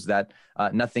shows that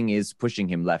nothing is pushing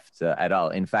him left at all.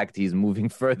 In fact, he's moving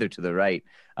further to the right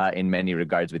in many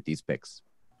regards with these picks.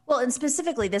 Well, and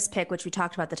specifically this pick, which we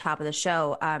talked about at the top of the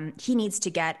show, he needs to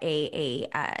get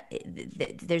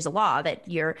there's a law that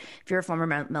if you're a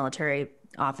former military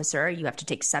officer, you have to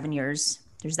take 7 years.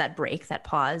 There's that break, that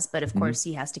pause. But of course,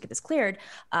 he has to get this cleared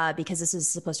because this is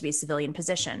supposed to be a civilian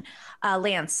position.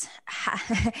 Lance,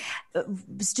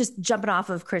 just jumping off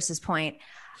of Chris's point.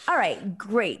 All right,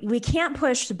 great. We can't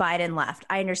push Biden left.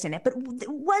 I understand that. But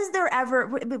was there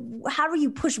ever, how do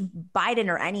you push Biden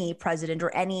or any president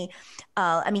or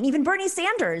even Bernie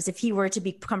Sanders, if he were to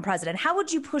become president, how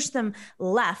would you push them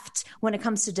left when it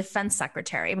comes to defense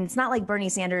secretary? I mean, it's not like Bernie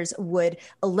Sanders would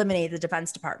eliminate the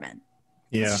Defense Department.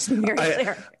 Yeah. Very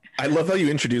clear. I love how you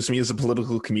introduced me as a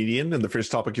political comedian, and the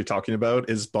first topic you're talking about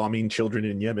is bombing children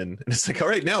in Yemen. And it's like, all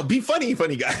right, now be funny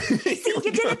guy. See, you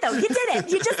did it though. You did it.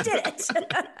 You just did it.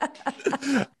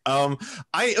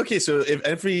 So if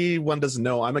everyone doesn't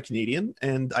know, I'm a Canadian,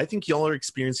 and I think y'all are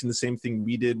experiencing the same thing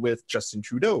we did with Justin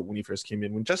Trudeau when he first came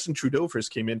in. When Justin Trudeau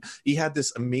first came in, he had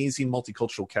this amazing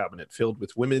multicultural cabinet filled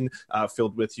with women,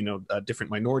 filled with different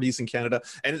minorities in Canada.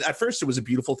 And at first, it was a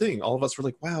beautiful thing. All of us were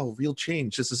like, "Wow, real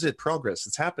change! This is it, progress.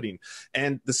 It's happening."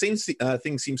 And the same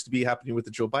thing seems to be happening with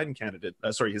the Joe Biden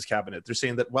his cabinet. They're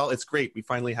saying that, well, it's great. We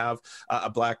finally have a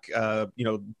black,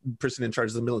 person in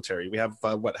charge of the military. We have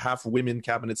half women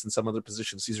cabinets in some other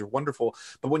positions. These are wonderful.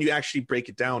 But when you actually break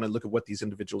it down and look at what these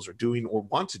individuals are doing or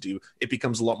want to do, it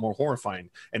becomes a lot more horrifying.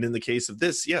 And in the case of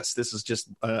this, yes, this is just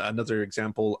another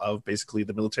example of basically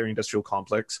the military-industrial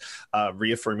complex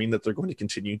reaffirming that they're going to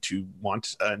continue to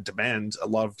want and demand a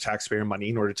lot of taxpayer money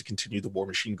in order to continue the war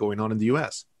machine going on in the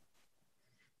U.S.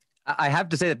 I have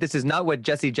to say that this is not what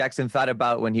Jesse Jackson thought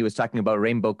about when he was talking about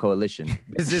Rainbow Coalition.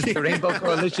 This is the Rainbow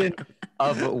Coalition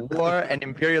of war and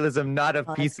imperialism, not of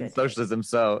peace and socialism.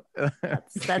 So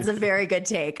that's a very good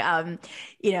take.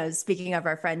 Speaking of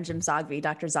our friend Jim Zogby,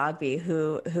 Dr. Zogby,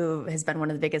 who has been one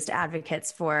of the biggest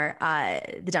advocates for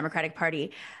the Democratic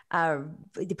Party,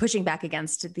 pushing back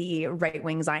against the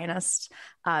right-wing Zionist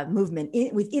movement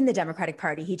within the Democratic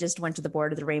Party. He just went to the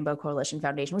board of the Rainbow Coalition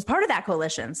Foundation, was part of that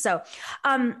coalition. So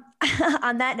on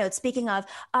that note, speaking of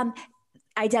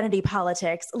identity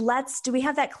politics, do we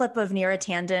have that clip of Neera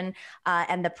Tanden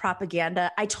and the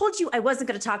propaganda? I told you I wasn't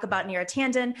going to talk about Neera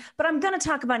Tanden, but I'm going to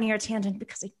talk about Neera Tanden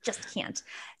because I just can't.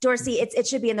 Dorsey, it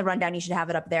should be in the rundown. You should have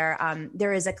it up there.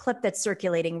 There is a clip that's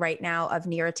circulating right now of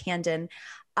Neera Tanden.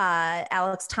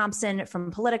 Alex Thompson from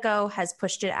Politico has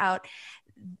pushed it out.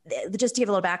 Just to give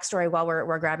a little backstory while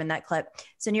we're grabbing that clip.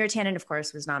 So Neera Tanden, of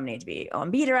course, was nominated to be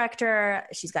OMB director.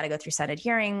 She's got to go through Senate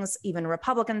hearings, even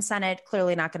Republican Senate,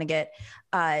 clearly not going to get,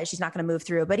 she's not going to move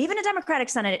through. But even a Democratic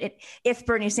Senate, if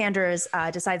Bernie Sanders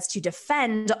decides to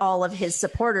defend all of his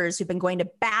supporters who've been going to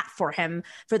bat for him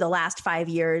for the last 5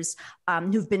 years,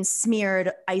 who've been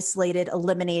smeared, isolated,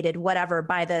 eliminated, whatever,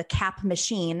 by the cap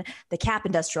machine, the cap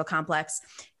industrial complex,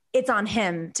 it's on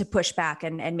him to push back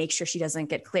and make sure she doesn't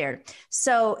get cleared.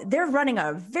 So they're running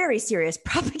a very serious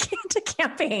propaganda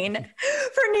campaign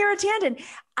for Neera Tanden.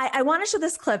 I want to show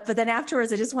this clip, but then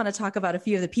afterwards, I just want to talk about a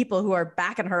few of the people who are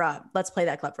backing her up. Let's play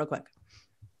that clip real quick.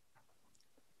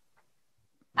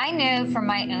 I know from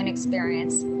my own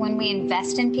experience, when we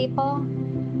invest in people,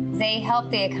 they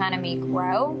help the economy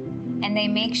grow and they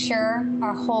make sure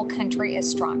our whole country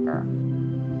is stronger.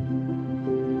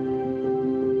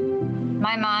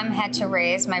 My mom had to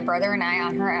raise my brother and I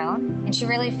on her own, and she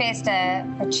really faced a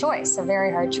choice, a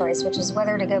very hard choice, which is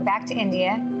whether to go back to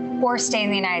India or stay in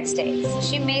the United States.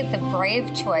 She made the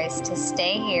brave choice to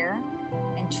stay here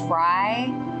and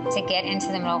try to get into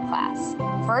the middle class.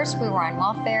 First, we were on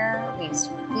welfare, we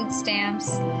used food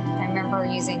stamps. I remember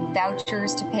using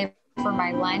vouchers to pay for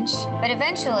my lunch. But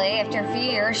eventually, after a few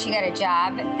years, she got a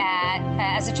job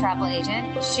as a travel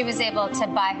agent. She was able to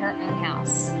buy her own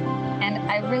house. And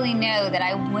I really know that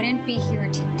I wouldn't be here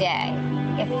today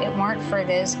if it weren't for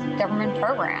those government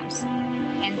programs.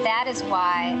 And that is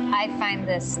why I find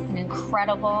this an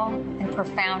incredible and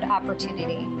profound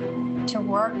opportunity to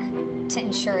work to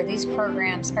ensure these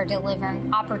programs are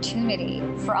delivering opportunity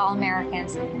for all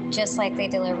Americans, just like they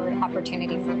delivered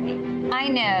opportunity for me. I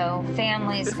know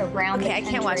families around the country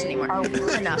I can't watch anymore. Are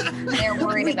worried. Enough. They're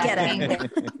worried about being there.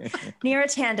 Neera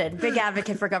Tanden, big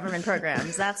advocate for government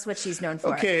programs. That's what she's known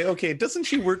for. Okay. Doesn't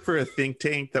she work for a think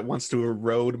tank that wants to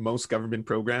erode most government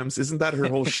programs? Isn't that her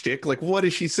whole shtick? Like, what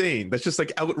is she saying? That's just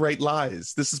like outright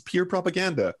lies. This is pure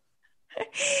propaganda.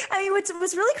 I mean,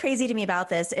 what's really crazy to me about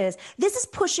this is this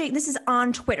is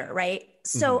on Twitter, right?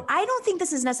 So I don't think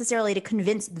this is necessarily to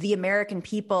convince the American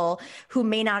people who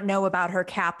may not know about her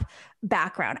cap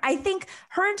background. I think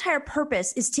her entire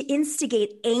purpose is to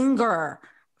instigate anger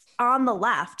on the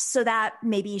left so that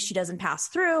maybe she doesn't pass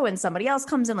through and somebody else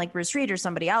comes in like Bruce Reed or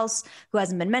somebody else who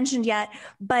hasn't been mentioned yet.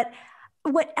 But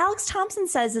what Alex Thompson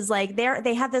says is like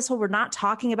they have this whole, we're not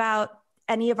talking about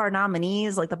any of our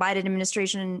nominees, like the Biden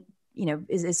administration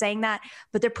is saying that,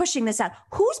 but they're pushing this out.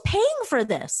 Who's paying for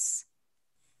this?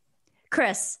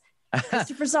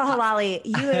 Christopher Helali,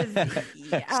 you have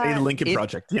say the Lincoln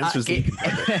Project. The answer is the Lincoln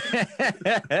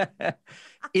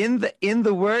Project. In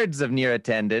the words of Neera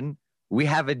Tanden, we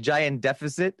have a giant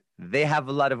deficit. They have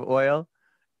a lot of oil,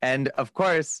 and of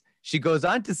course, she goes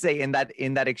on to say in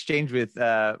that exchange with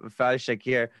Faiz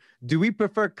Shakir, do we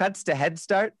prefer cuts to Head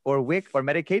Start or WIC or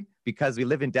Medicaid? Because we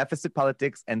live in deficit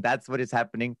politics, and that's what is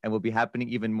happening and will be happening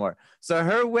even more. So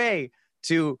her way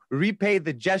to repay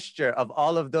the gesture of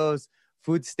all of those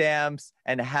food stamps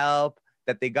and help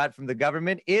that they got from the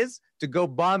government is to go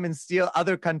bomb and steal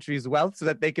other countries' wealth so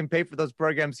that they can pay for those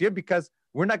programs here, because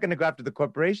we're not going to go after the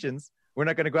corporations. We're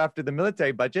not going to go after the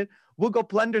military budget. We'll go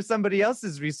plunder somebody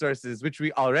else's resources, which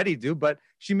we already do, but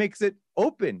she makes it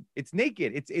open. It's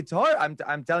naked. It's hard.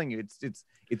 I'm telling you,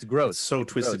 it's gross. It's so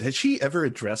twisted. Gross. Has she ever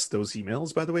addressed those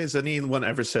emails, by the way? Has anyone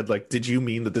ever said, like, did you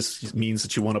mean that this means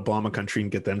that you want to bomb a country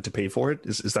and get them to pay for it?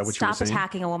 Is that what you were saying? Stop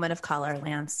attacking a woman of color,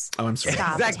 Lance. Oh, I'm sorry.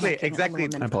 Exactly.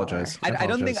 I apologize. I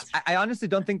don't think, I honestly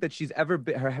don't think that she's ever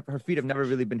been, her feet have never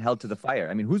really been held to the fire.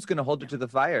 I mean, who's going to hold her to the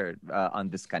fire on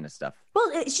this kind of stuff?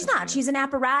 Well, she's not. She's an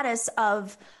apparatus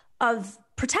of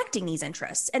protecting these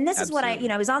interests. And this is what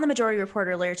I was on the Majority Report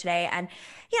earlier today. And,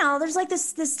 there's like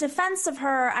this defense of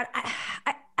her.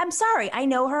 I'm sorry. I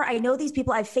know her. I know these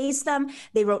people. I've faced them.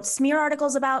 They wrote smear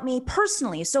articles about me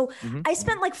personally. So I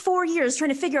spent like 4 years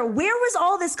trying to figure out where was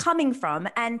all this coming from.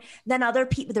 And then other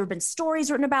people, there have been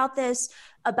stories written about this,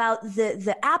 about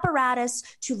the apparatus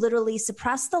to literally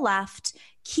suppress the left,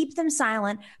 keep them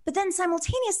silent. But then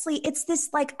simultaneously, it's this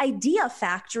like idea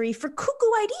factory for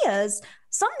cuckoo ideas,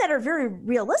 some that are very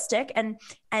realistic and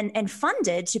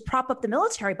funded to prop up the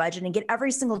military budget and get every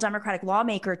single Democratic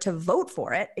lawmaker to vote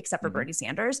for it, except for Bernie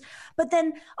Sanders. But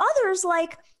then others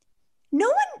like, no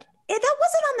one, that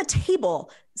wasn't on the table,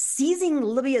 seizing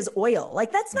Libya's oil.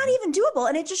 Like, that's not even doable.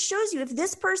 And it just shows you, if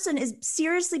this person is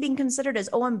seriously being considered as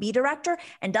OMB director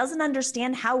and doesn't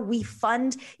understand how we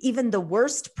fund even the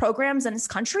worst programs in this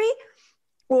country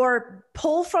or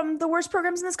pull from the worst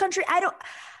programs in this country,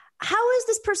 how is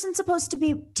this person supposed to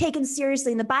be taken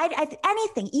seriously in the Biden,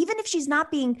 anything, even if she's not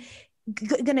being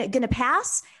gonna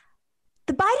pass?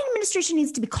 The Biden administration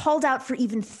needs to be called out for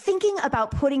even thinking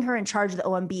about putting her in charge of the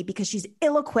OMB, because she's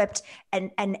ill-equipped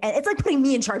and it's like putting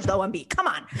me in charge of the OMB. Come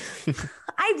on.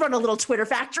 I run a little Twitter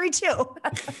factory too.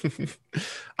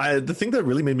 The thing that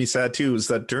really made me sad too is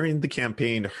that during the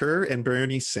campaign, her and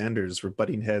Bernie Sanders were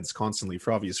butting heads constantly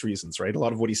for obvious reasons, right? A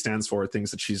lot of what he stands for are things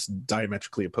that she's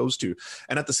diametrically opposed to.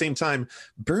 And at the same time,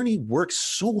 Bernie works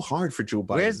so hard for Joe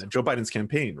Biden and Joe Biden's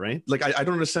campaign, right? Like, I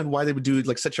don't understand why they would do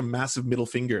like such a massive middle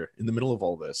finger in the middle of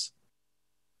all this.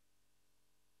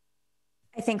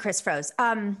 I think Chris froze.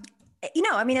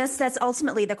 That's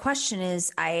ultimately the question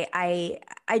is, I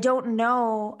don't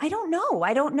know. I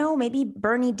don't know. Maybe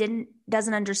Bernie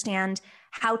doesn't understand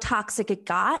how toxic it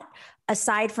got,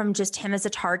 aside from just him as a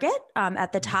target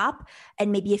at the top,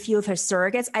 and maybe a few of his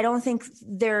surrogates. I don't think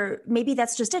maybe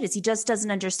that's just it. Is he just doesn't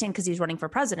understand, because he's running for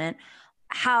president,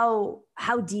 how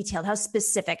detailed, how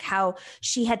specific, how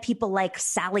she had people like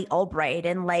Sally Albright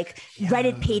and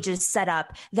Reddit pages set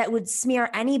up that would smear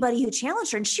anybody who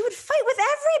challenged her, and she would fight with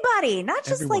everybody, not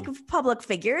just like public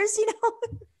figures,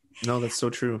 No, that's so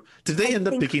true. Did they end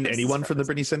up picking anyone from the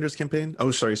Bernie Sanders campaign?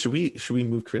 Oh, sorry. Should we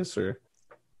move Chris, or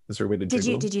is there a way to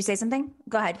jiggle? Did you say something?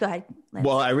 Go ahead.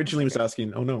 Well, I originally was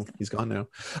asking. Oh no, he's gone now.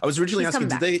 I was originally asking,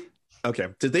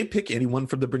 did they pick anyone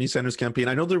from the Bernie Sanders campaign?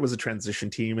 I know there was a transition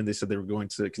team and they said they were going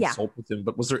to consult with him,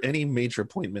 but was there any major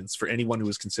appointments for anyone who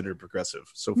was considered progressive?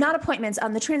 So not appointments.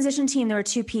 On the transition team, there were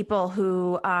two people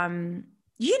who,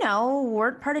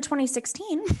 weren't part of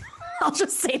 2016. I'll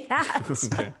just say that.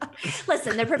 Okay.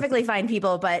 Listen, they're perfectly fine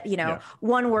people, but,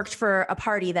 one worked for a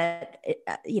party that,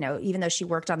 even though she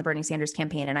worked on the Bernie Sanders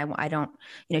campaign, and I don't,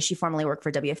 she formerly worked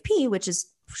for WFP,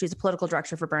 she's a political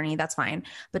director for Bernie. That's fine.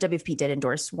 But WFP did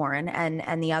endorse Warren,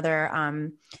 and the other,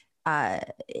 I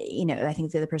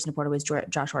think the other person reported was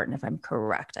Josh Horton, if I'm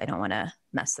correct. I don't want to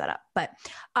mess that up, but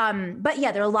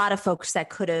yeah, there are a lot of folks that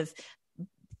could have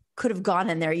gone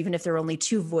in there, even if there were only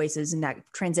two voices in that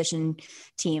transition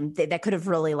team, that could have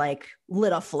really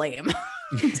lit a flame.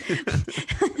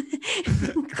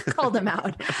 Called them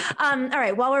out. All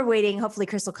right. While we're waiting, hopefully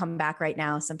Chris will come back right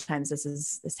now. Sometimes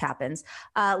this happens.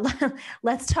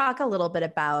 Let's talk a little bit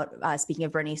about, speaking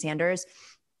of Bernie Sanders,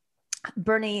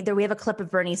 we have a clip of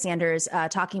Bernie Sanders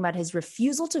talking about his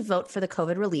refusal to vote for the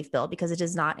COVID relief bill because it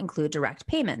does not include direct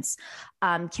payments.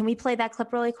 Can we play that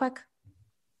clip really quick?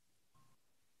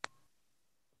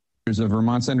 Of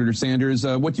Vermont Senator Sanders,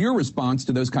 what's your response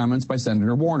to those comments by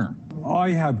Senator Warner? I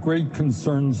have great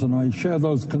concerns, and I share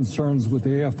those concerns with the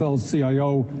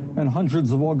AFL-CIO and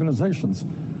hundreds of organizations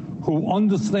who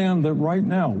understand that right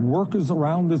now workers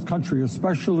around this country,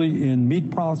 especially in meat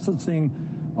processing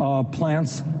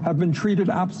plants, have been treated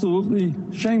absolutely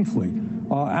shamefully.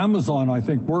 Amazon, I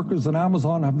think workers at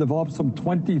Amazon have developed some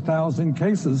 20,000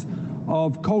 cases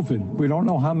of COVID. We don't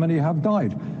know how many have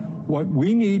died. What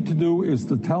we need to do is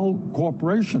to tell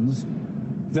corporations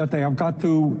that they have got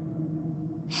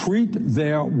to treat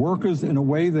their workers in a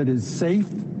way that is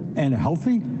safe and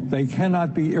healthy. They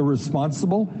cannot be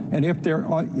irresponsible, and if they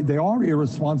are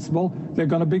irresponsible, there are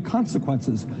going to be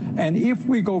consequences. And if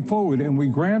we go forward and we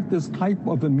grant this type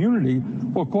of immunity,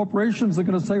 what corporations are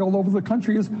going to say all over the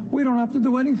country is, we don't have to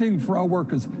do anything for our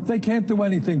workers. They can't do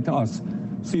anything to us.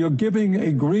 So you're giving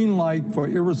a green light for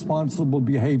irresponsible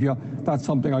behavior. That's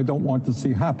something I don't want to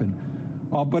see happen.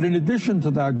 But in addition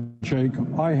to that, Jake,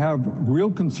 I have real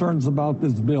concerns about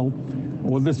this bill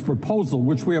or this proposal,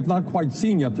 which we have not quite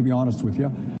seen yet, to be honest with you,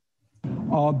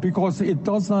 because it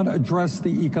does not address the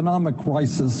economic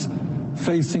crisis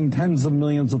facing tens of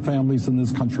millions of families in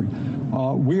this country.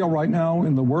 We are right now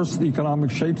in the worst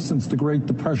economic shape since the Great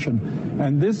Depression,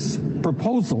 and this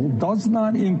proposal does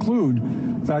not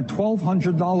include that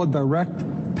 $1,200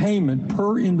 direct payment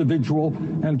per individual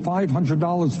and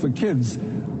 $500 for kids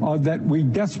that we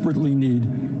desperately need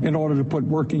in order to put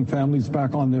working families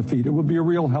back on their feet. It would be a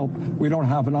real help. We don't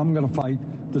have it. I'm going to fight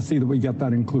to see that we get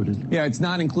that included. Yeah, it's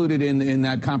not included in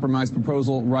that compromise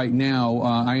proposal right now.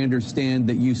 I understand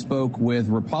that you spoke with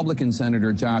Republican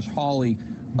Senator Josh Hawley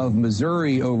of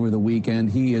Missouri over the weekend.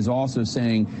 He is also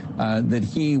saying that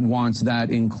he wants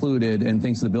that included and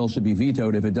thinks the bill should be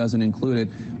vetoed if it doesn't include it.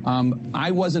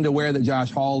 I wasn't aware that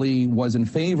Josh Hawley was in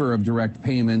favor of direct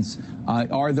payments.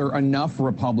 Are there enough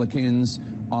Republicans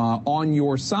on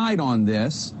your side on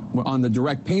this, on the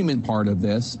direct payment part of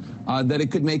this, that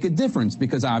it could make a difference?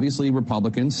 Because obviously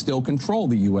Republicans still control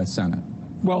the U.S. Senate.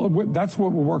 Well, that's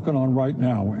what we're working on right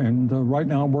now. And right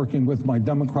now I'm working with my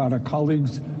Democratic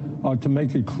colleagues to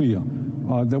make it clear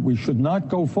that we should not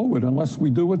go forward unless we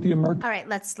do what the American. All right,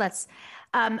 let's.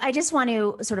 I just want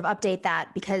to sort of update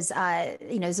that because I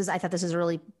thought this was a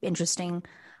really interesting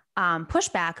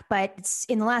pushback. But it's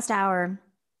in the last hour,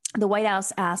 the White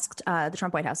House asked the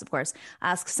Trump White House, of course,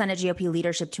 asked Senate GOP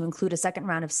leadership to include a second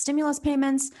round of stimulus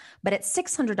payments, but at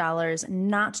 $600,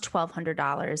 not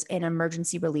 $1,200, an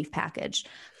emergency relief package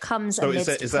comes. So is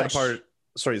that part?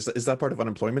 Sorry, is that part of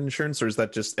unemployment insurance, or is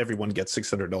that just everyone gets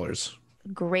 $600?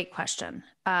 Great question.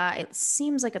 It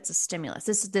seems like it's a stimulus.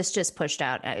 This just pushed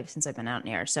out since I've been out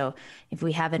in air. So if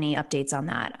we have any updates on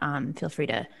that, feel free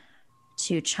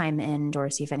to chime in,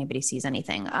 Dorsey, if anybody sees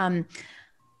anything.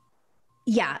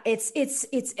 Yeah, it's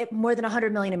more than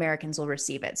 100 million Americans will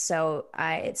receive it. So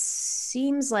it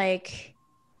seems like,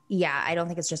 yeah, I don't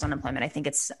think it's just unemployment. I think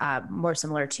it's more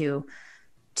similar to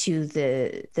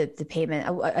the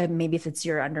payment. Maybe if it's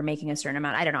you're under making a certain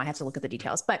amount, I don't know. I have to look at the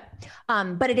details, but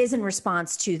it is in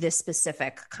response to this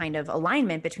specific kind of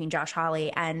alignment between Josh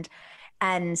Hawley and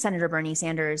Senator Bernie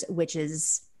Sanders, which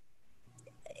is,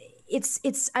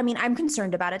 I mean, I'm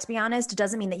concerned about it, to be honest. It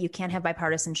doesn't mean that you can't have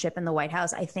bipartisanship in the White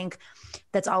House. I think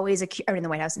that's always in the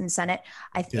White House and the Senate,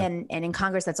 and in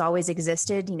Congress, that's always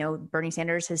existed. You know, Bernie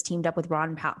Sanders has teamed up with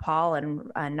Rand Paul,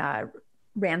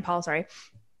 sorry.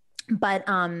 But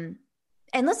and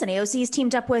listen, AOC has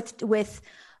teamed up with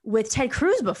Ted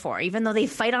Cruz before, even though they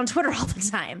fight on Twitter all the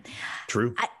time.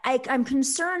 True. I'm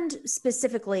concerned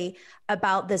specifically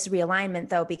about this realignment,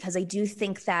 though, because I do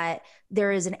think that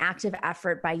there is an active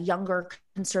effort by younger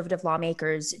conservative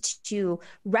lawmakers to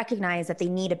recognize that they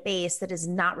need a base that is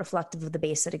not reflective of the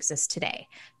base that exists today,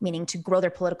 meaning to grow their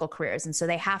political careers. And so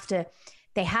they have to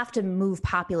move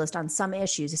populist on some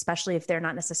issues, especially if they're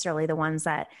not necessarily the ones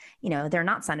that, you know, they're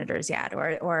not senators yet,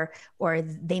 or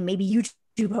they may be YouTube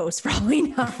hosts for all we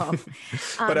know.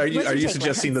 But are you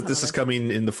suggesting that this is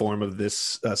coming in the form of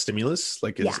this stimulus?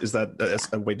 Like, is that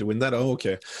a way to win that? Oh,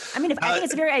 okay. I mean, I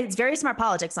think it's very smart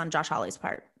politics on Josh Hawley's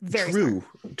part. Very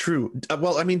true.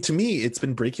 Well, I mean, to me, it's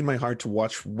been breaking my heart to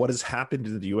watch what has happened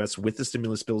in the U.S. with the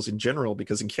stimulus bills in general,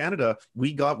 because in Canada,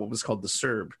 we got what was called the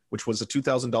CERB, which was a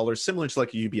 $2,000, similar to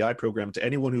like a UBI program, to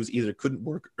anyone who's either couldn't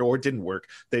work or didn't work.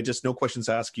 They just, no questions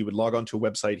asked. You would log on to a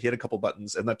website, hit a couple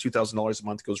buttons, and that $2,000 a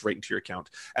month goes right into your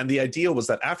account. And the idea was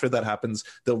that after that happens,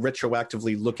 they'll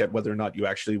retroactively look at whether or not you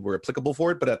actually were applicable for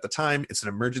it. But at the time, it's an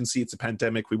emergency, it's a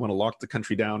pandemic, we want to lock the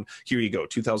country down. Here you go,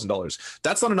 $2,000.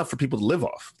 That's not enough for people to live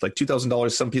off. Like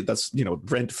 $2,000, some people, that's, you know,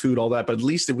 rent, food, all that, but at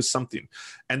least it was something.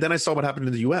 And then I saw what happened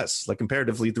in the US, like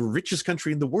comparatively the richest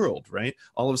country in the world, right?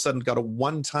 All of a sudden got a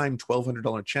one-time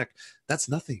 $1,200 check. That's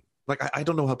nothing. Like, I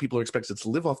don't know how people are expected to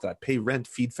live off that, pay rent,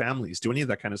 feed families, do any of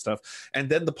that kind of stuff. And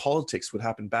then the politics would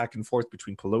happen back and forth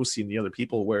between Pelosi and the other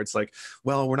people, where it's like,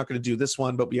 well, we're not going to do this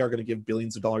one, but we are going to give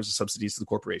billions of dollars of subsidies to the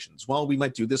corporations. Well, we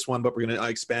might do this one, but we're going to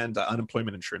expand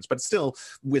unemployment insurance, but still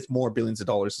with more billions of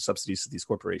dollars of subsidies to these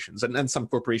corporations. And some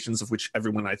corporations of which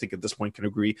everyone, I think at this point, can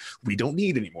agree we don't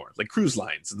need anymore, like cruise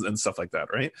lines and stuff like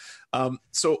that, right?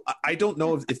 So I don't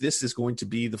know if this is going to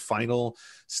be the final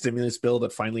stimulus bill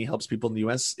that finally helps people in the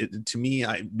U.S. to me,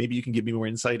 maybe you can give me more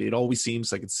insight. It always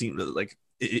seems like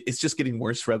it's just getting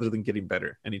worse rather than getting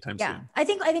better anytime soon. I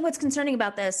think what's concerning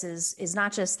about this is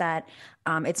not just that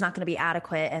it's not going to be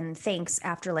adequate. And thanks,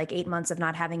 after like 8 months of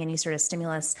not having any sort of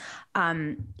stimulus,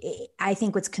 I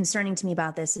think what's concerning to me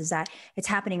about this is that it's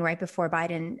happening right before the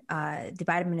Biden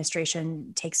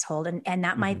administration takes hold, and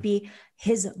that might be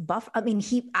his buffer. I mean,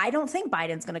 I don't think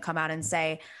Biden's going to come out and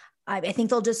say. I think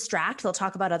they'll distract. They'll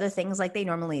talk about other things like they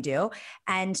normally do.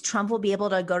 And Trump will be able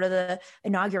to go to the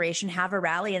inauguration, have a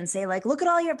rally and say like, look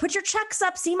at put your checks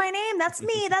up. See my name. That's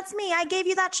me. That's me. I gave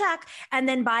you that check. And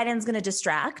then Biden's going to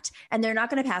distract and they're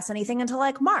not going to pass anything until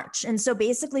like March. And so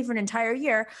basically for an entire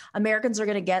year, Americans are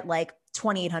going to get like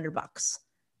 $2,800.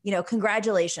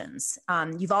 Congratulations.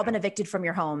 You've all been evicted from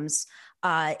your homes.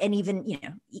 And even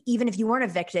if you weren't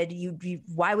evicted,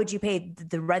 why would you pay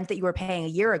the rent that you were paying a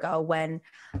year ago when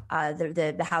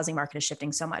the housing market is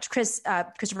shifting so much?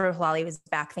 Christopher Helali was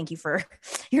back. Thank you for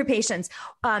your patience.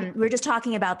 We're just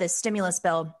talking about this stimulus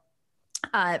bill.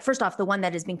 First off, the one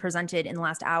that is being presented in the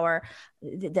last hour,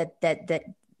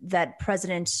 that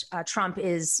President Trump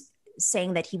is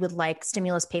saying that he would like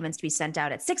stimulus payments to be sent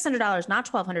out at $600,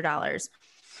 not $1,200.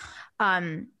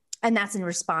 And that's in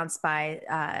response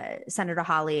by Senator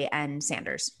Hawley and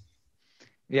Sanders.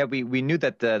 Yeah, we knew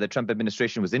that the Trump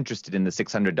administration was interested in the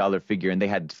 $600 figure, and they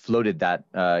had floated that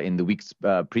in the weeks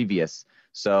previous.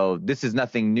 So this is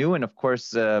nothing new. And of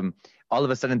course, all of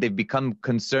a sudden they've become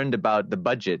concerned about the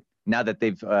budget now that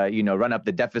they've run up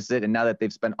the deficit, and now that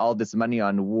they've spent all this money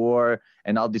on war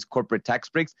and all these corporate tax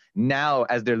breaks. Now,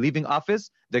 as they're leaving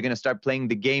office, they're going to start playing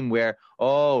the game where,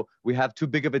 we have too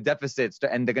big of a deficit,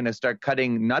 and they're going to start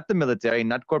cutting not the military,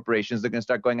 not corporations. They're going to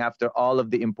start going after all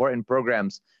of the important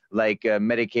programs like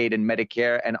Medicaid and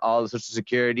Medicare and all Social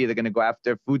Security. They're going to go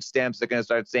after food stamps. They're going to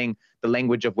start saying the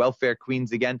language of welfare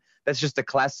queens again. That's just a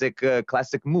classic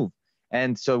move.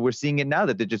 And so we're seeing it now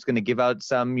that they're just going to give out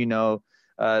some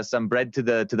bread to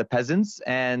the peasants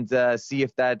and see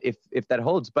if that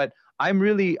holds. But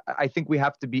I think we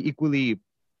have to be equally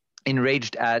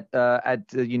enraged at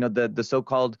the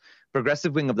so-called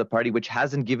progressive wing of the party, which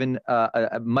hasn't given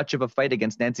much of a fight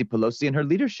against Nancy Pelosi and her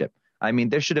leadership. I mean,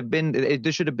 there should have been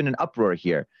an uproar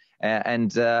here,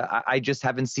 and I just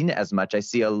haven't seen it as much. I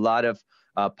see a lot of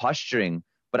posturing,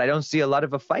 but I don't see a lot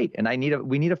of a fight, and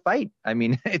we need a fight. I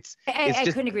mean, I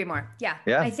couldn't agree more. Yeah.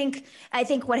 I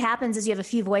think what happens is you have a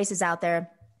few voices out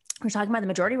there. We're talking about the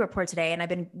Majority Report today, and I've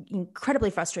been incredibly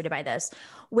frustrated by this,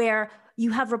 where you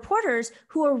have reporters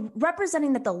who are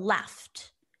representing that the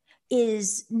left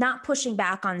is not pushing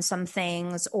back on some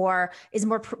things or is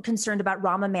more concerned about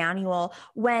Rahm Emanuel,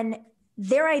 when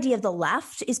their idea of the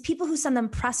left is people who send them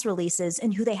press releases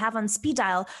and who they have on speed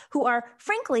dial, who are,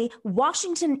 frankly,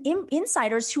 Washington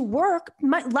insiders who work,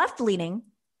 left-leaning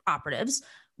operatives.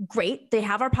 Great, they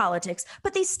have our politics,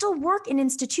 but they still work in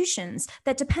institutions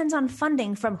that depends on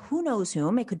funding from who knows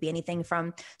whom. It could be anything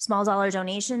from small dollar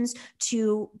donations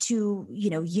to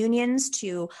unions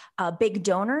to big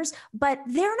donors, but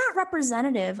they're not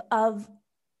representative of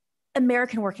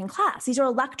American working class. These are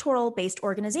electoral-based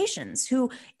organizations who,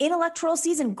 in electoral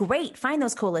season, great, find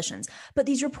those coalitions. But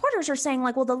these reporters are saying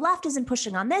like, well, the left isn't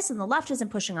pushing on this and the left isn't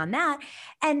pushing on that.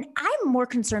 And I'm more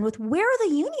concerned with where are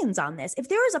the unions on this? If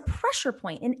there is a pressure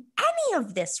point in any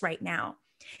of this right now,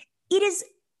 it is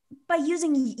by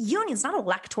using unions, not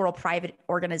electoral private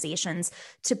organizations,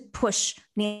 to push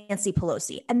Nancy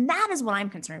Pelosi. And that is what I'm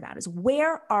concerned about, is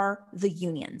where are the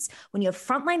unions? When you have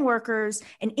frontline workers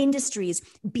and industries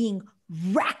being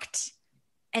wrecked,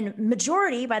 and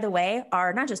majority, by the way,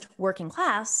 are not just working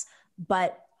class,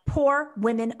 but poor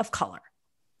women of color.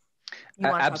 You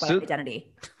want to talk about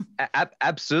identity.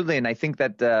 Absolutely. And I think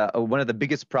that one of the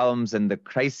biggest problems and the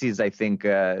crises, I think,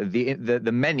 the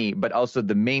many, but also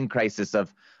the main crisis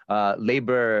of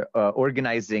labor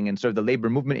organizing and sort of the labor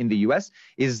movement in the U.S.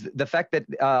 is the fact that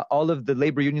all of the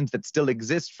labor unions that still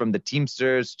exist, from the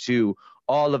Teamsters to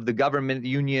all of the government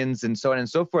unions and so on and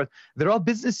so forth, they're all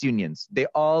business unions. They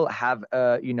all have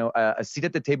a seat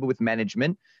at the table with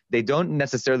management. They don't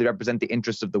necessarily represent the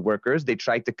interests of the workers. They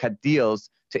try to cut deals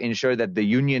to ensure that the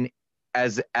union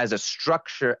as a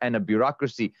structure and a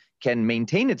bureaucracy can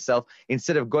maintain itself,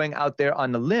 instead of going out there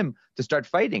on a limb to start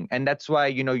fighting. And that's why,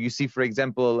 you see, for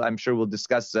example, I'm sure we'll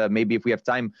discuss maybe if we have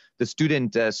time, the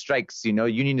student strikes,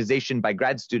 unionization by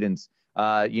grad students,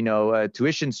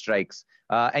 tuition strikes.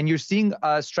 And you're seeing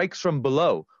strikes from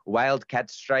below, wildcat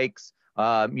strikes,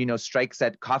 strikes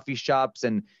at coffee shops.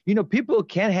 And, people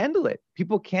can't handle it.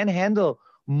 People can't handle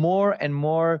more and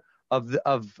more of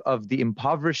the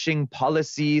impoverishing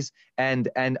policies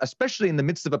and especially in the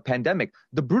midst of a pandemic,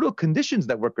 the brutal conditions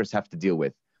that workers have to deal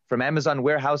with. from Amazon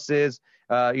warehouses.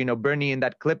 Bernie in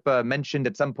that clip mentioned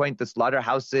at some point the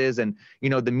slaughterhouses and,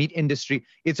 the meat industry.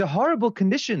 It's a horrible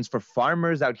conditions for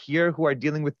farmers out here who are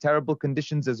dealing with terrible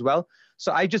conditions as well.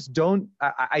 So I just don't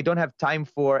have time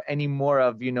for any more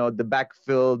of,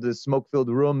 the smoke-filled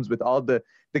rooms with all the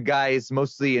guys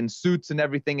mostly in suits and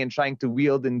everything and trying to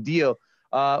wield and deal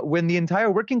when the entire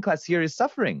working class here is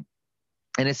suffering.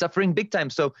 And it's suffering big time.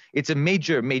 So it's a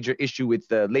major, major issue with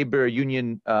the labor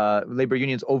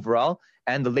unions overall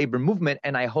and the labor movement.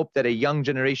 And I hope that a young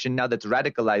generation now that's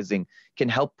radicalizing can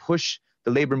help push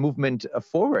the labor movement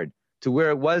forward to where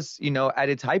it was, at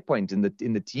its high point in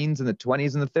the teens and the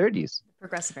 20s and the 30s.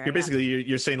 Progressive era. You're basically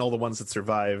you're saying all the ones that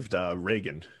survived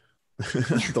Reagan.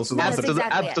 Those are the ones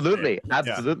that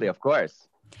Absolutely, of course.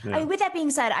 Yeah. I mean, with that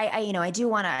being said, I do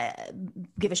want to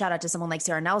give a shout out to someone like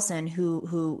Sarah Nelson,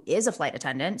 who is a flight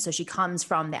attendant. So she comes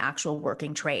from the actual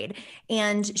working trade,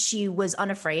 and she was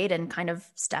unafraid and kind of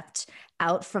stepped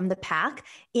out from the pack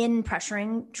in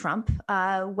pressuring Trump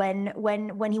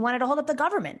when he wanted to hold up the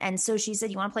government. And so she said,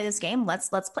 "You want to play this game? Let's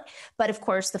play." But of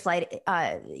course, the flight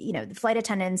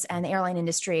attendants and the airline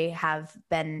industry have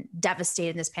been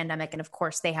devastated in this pandemic, and of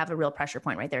course, they have a real pressure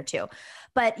point right there too.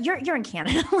 But you're in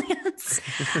Canada, Lance.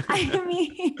 I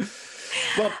mean,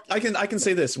 well, I can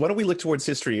say this. Why don't we look towards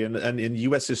history and in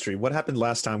U.S. history? What happened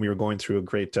last time we were going through a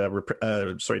great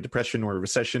depression or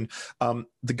recession?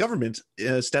 The government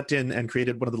stepped in and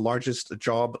created one of the largest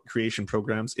job creation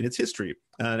programs in its history.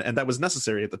 And that was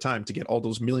necessary at the time to get all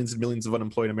those millions and millions of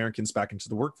unemployed Americans back into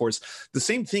the workforce. The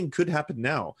same thing could happen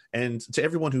now. And to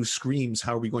everyone who screams,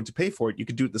 how are we going to pay for it? You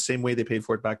could do it the same way they paid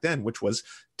for it back then, which was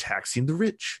taxing the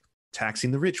rich.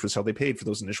 Taxing the rich was how they paid for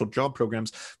those initial job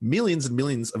programs. Millions and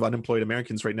millions of unemployed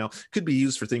Americans right now could be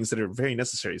used for things that are very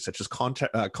necessary, such as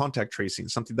contact tracing,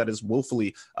 something that is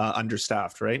woefully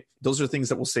understaffed, right? Those are things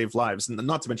that will save lives. And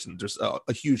not to mention, there's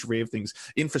a huge array of things,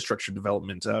 infrastructure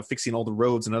development, fixing all the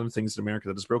roads and other things in America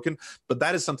that is broken. But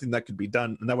that is something that could be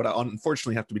done. And that would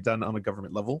unfortunately have to be done on a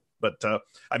government level. But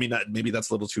maybe that's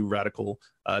a little too radical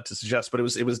to suggest, but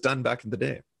it was done back in the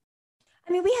day.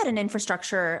 I mean, we had an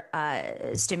infrastructure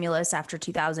stimulus after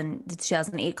the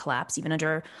 2008 collapse, even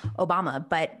under Obama.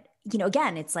 But,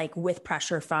 again, it's like with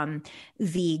pressure from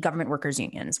the government workers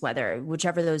unions,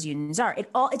 whichever those unions are, it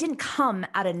didn't come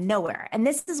out of nowhere. And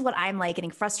this is what I'm like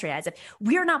getting frustrated as if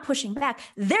we're not pushing back.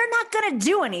 They're not going to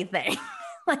do anything.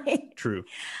 True.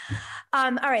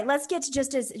 All right, let's get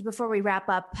to before we wrap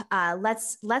up,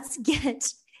 let's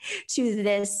get to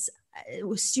this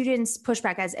students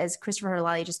pushback as Christopher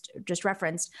Helali just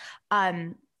referenced.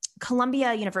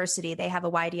 Columbia University, they have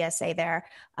a YDSA there,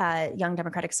 Young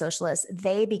Democratic Socialists.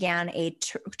 They began a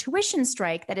tuition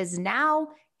strike that is now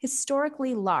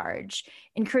historically large,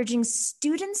 encouraging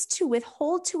students to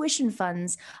withhold tuition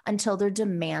funds until their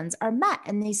demands are met.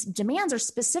 And these demands are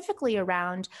specifically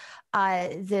around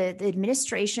the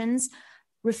administration's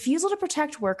refusal to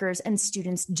protect workers and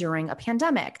students during a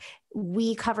pandemic.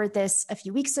 We covered this a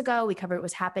few weeks ago. We covered what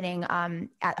was happening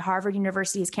at Harvard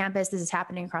University's campus. This is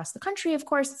happening across the country, of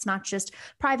course. It's not just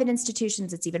private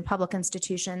institutions, it's even public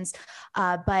institutions.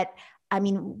 But I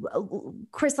mean,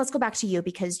 Chris, let's go back to you,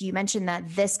 because you mentioned that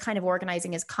this kind of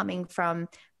organizing is coming from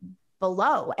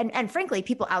below and frankly,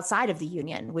 people outside of the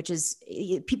union, which is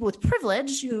people with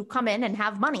privilege who come in and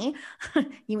have money,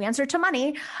 you answer to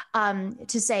money,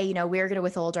 to say, we're going to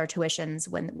withhold our tuitions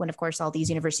when of course, all these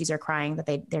universities are crying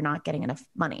that they're not getting enough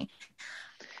money.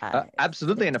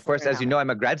 Absolutely. And of course, as you know, I'm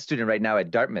a grad student right now at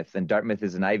Dartmouth, and Dartmouth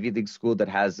is an Ivy League school that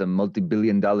has a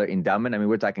multi-billion-dollar endowment. I mean,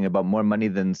 we're talking about more money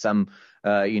than some,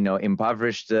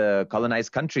 impoverished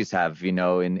colonized countries have, in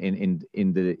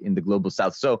the global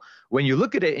South. So when you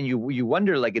look at it and you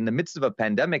wonder, like in the midst of a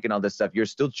pandemic and all this stuff, you're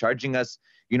still charging us,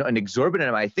 an exorbitant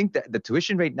amount. I think that the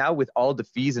tuition rate now with all the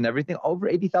fees and everything, over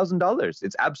 $80,000.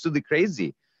 It's absolutely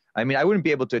crazy. I mean, I wouldn't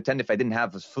be able to attend if I didn't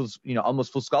have a full,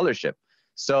 almost full scholarship.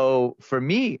 So for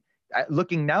me,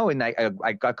 looking now, and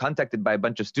I got contacted by a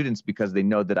bunch of students because they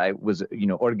know that I was,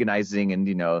 organizing and,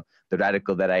 the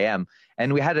radical that I am.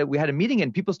 And we had a meeting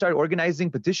and people started organizing,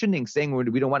 petitioning, saying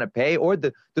we don't want to pay, or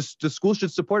the school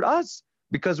should support us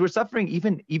because we're suffering.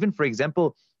 Even, for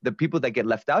example, the people that get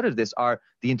left out of this are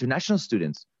the international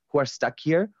students who are stuck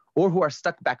here or who are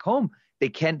stuck back home. They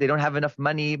don't have enough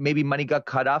money. Maybe money got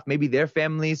cut off. Maybe their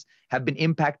families have been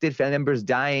impacted, family members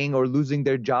dying or losing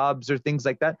their jobs or things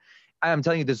like that. I'm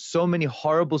telling you, there's so many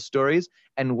horrible stories.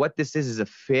 And what this is a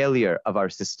failure of our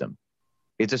system.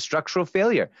 It's a structural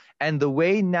failure. And the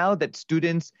way now that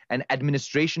students and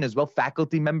administration as well,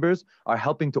 faculty members are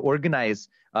helping to organize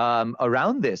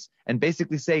around this and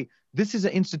basically say, this is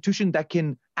an institution that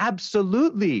can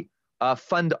absolutely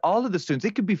fund all of the students.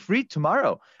 It could be free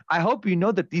tomorrow. I hope you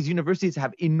know that these universities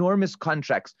have enormous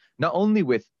contracts, not only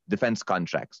with defense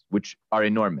contracts, which are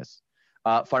enormous,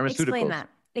 pharmaceuticals. Explain that.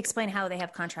 Explain how they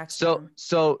have contracts.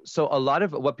 So a lot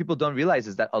of what people don't realize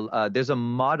is that there's a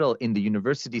model in the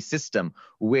university system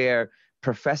where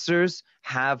professors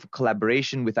have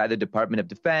collaboration with either Department of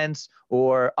Defense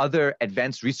or other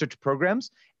advanced research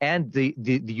programs, and the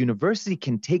university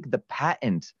can take the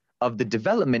patent of the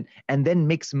development and then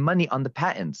makes money on the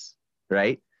patents,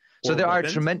 right? So there are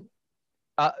tremendous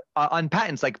on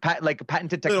patents, like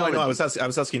patented technology. No, I was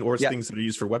asking, or things that are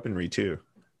used for weaponry too.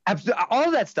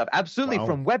 All that stuff, absolutely, Wow.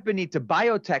 from weaponry to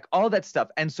biotech, all that stuff.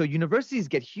 And so universities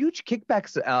get huge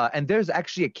kickbacks. And there's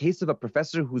actually a case of a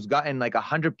professor who's gotten like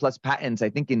 100+ patents, I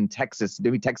think in Texas,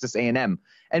 maybe Texas A&M,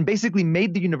 and basically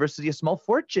made the university a small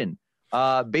fortune.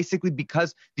 Basically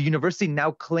because the university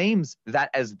now claims that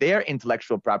as their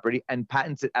intellectual property and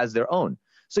patents it as their own.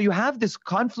 So you have this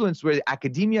confluence where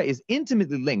academia is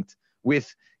intimately linked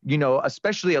with,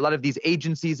 especially a lot of these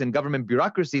agencies and government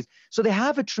bureaucracies. So they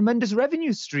have a tremendous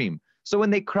revenue stream. So when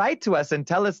they cry to us and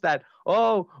tell us that,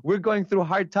 oh, we're going through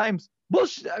hard times,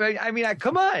 bullshit. I mean,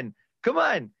 come on.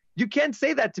 You can't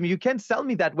say that to me. You can't sell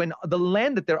me that when the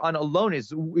land that they're on alone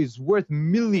is worth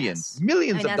millions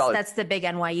of dollars. That's the big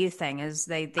NYU thing, is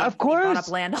they of course bought up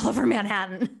land all over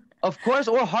Manhattan. Of course,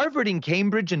 or Harvard in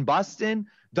Cambridge and Boston,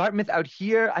 Dartmouth out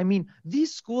here. I mean,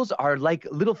 these schools are like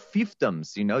little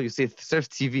fiefdoms, you say Serfs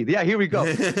TV. Yeah, here we go.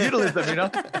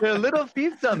 Feudalism, They're little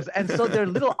fiefdoms. And so they're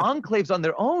little enclaves on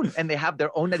their own, and they have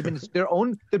their own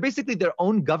they're basically their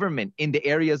own government in the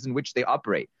areas in which they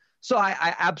operate. So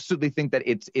I absolutely think that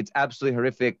it's absolutely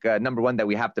horrific, number one, that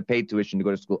we have to pay tuition to go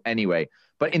to school anyway.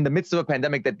 But in the midst of a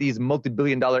pandemic, that these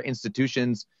multi-billion-dollar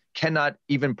institutions cannot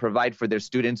even provide for their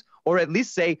students, or at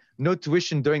least say no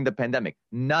tuition during the pandemic.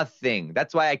 Nothing.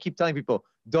 That's why I keep telling people,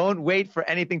 don't wait for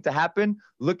anything to happen.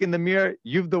 Look in the mirror.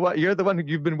 You're the one who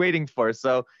you've been waiting for.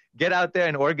 So get out there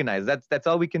and organize. That's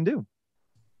all we can do.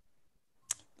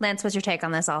 Lance, what's your take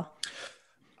on this all?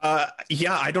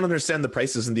 Yeah, I don't understand the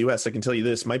prices in the US. I can tell you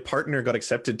this. My partner got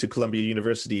accepted to Columbia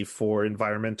University for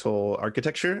environmental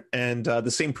architecture, and the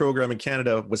same program in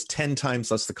Canada was 10 times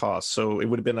less the cost. So it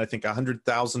would have been, I think,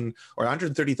 $100,000 or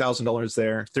 $130,000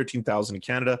 there, $13,000 in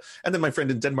Canada. And then my friend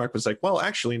in Denmark was like, well,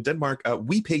 actually, in Denmark,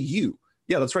 we pay you.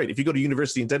 Yeah, that's right. If you go to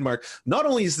university in Denmark, not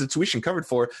only is the tuition covered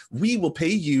for, we will pay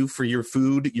you for your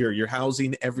food, your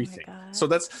housing, everything. So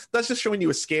that's just showing you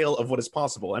a scale of what is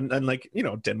possible. And like,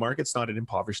 Denmark, it's not an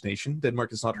impoverished nation.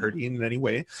 Denmark is not hurting in any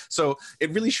way. So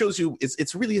it really shows you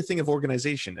it's really a thing of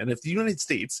organization. And if the United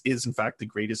States is, in fact, the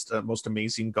greatest, most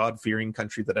amazing, God-fearing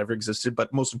country that ever existed,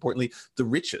 but most importantly, the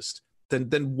richest,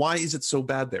 then why is it so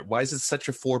bad there? Why is it such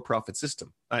a for-profit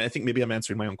system? I think maybe I'm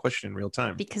answering my own question in real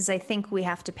time. Because I think we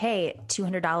have to pay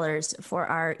 $200 for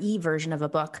our e-version of a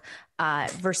book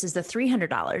versus the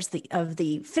 $300 of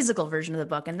the physical version of the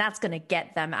book. And that's going to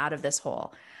get them out of this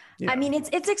hole. Yeah. I mean, it's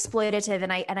exploitative.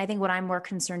 And I think what I'm more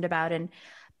concerned about, and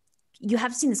you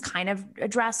have seen this kind of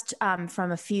addressed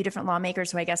from a few different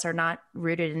lawmakers who I guess are not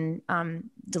rooted in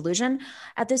delusion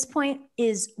at this point,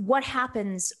 is what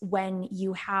happens when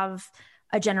you have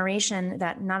a generation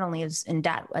that not only is in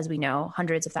debt, as we know,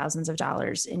 hundreds of thousands of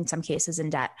dollars, in some cases in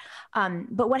debt,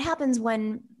 but what happens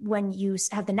when you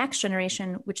have the next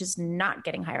generation, which is not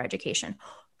getting higher education?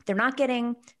 They're not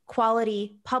getting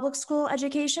quality public school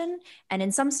education. And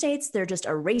in some states, they're just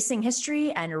erasing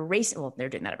history and they're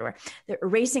doing that everywhere. They're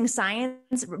erasing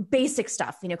science, basic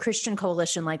stuff, Christian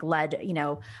Coalition led,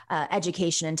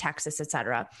 education in Texas, et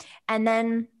cetera. And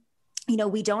then,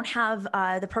 we don't have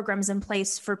the programs in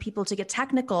place for people to get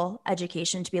technical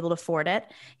education to be able to afford it.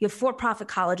 You have for-profit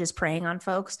colleges preying on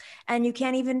folks, and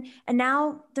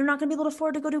now they're not going to be able to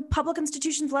afford to go to public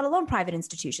institutions, let alone private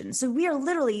institutions. So we are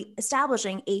literally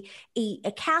establishing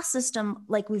a caste system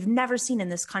like we've never seen in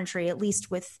this country, at least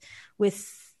with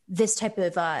this type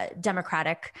of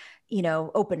democratic,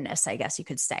 openness, I guess you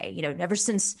could say, ever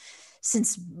since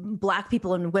Black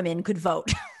people and women could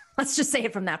vote. Let's just say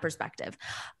it from that perspective.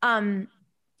 I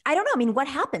don't know. I mean, what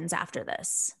happens after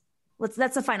this?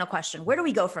 That's the final question. Where do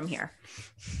we go from here?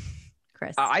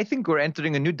 Chris? I think we're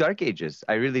entering a new dark ages.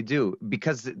 I really do.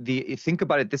 Because think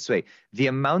about it this way. The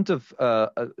amount of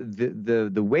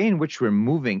the way in which we're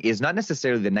moving is not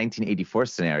necessarily the 1984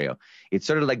 scenario. It's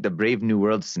sort of like the Brave New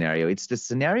World scenario. It's the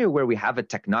scenario where we have a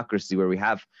technocracy, where we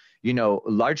have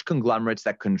large conglomerates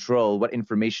that control what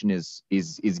information is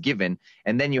given.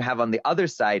 And then you have on the other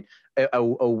side, a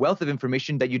wealth of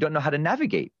information that you don't know how to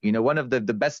navigate. You know, one of the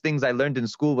best things I learned in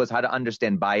school was how to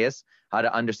understand bias, how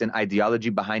to understand ideology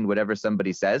behind whatever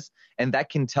somebody says. And that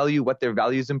can tell you what their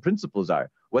values and principles are,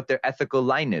 what their ethical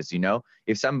line is. You know,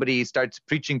 if somebody starts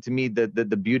preaching to me the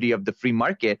beauty of the free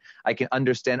market, I can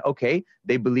understand, okay,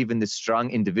 they believe in this strong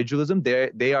individualism.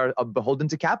 They are beholden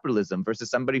to capitalism versus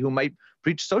somebody who might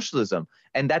preach socialism.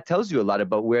 And that tells you a lot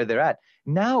about where they're at.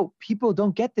 Now, people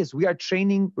don't get this. We are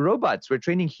training robots. We're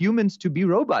training humans to be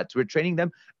robots. We're training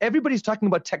them. Everybody's talking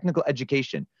about technical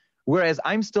education. Whereas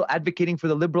I'm still advocating for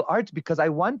the liberal arts because I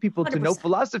want people 100%. To know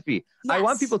philosophy. Yes. I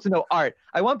want people to know art.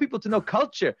 I want people to know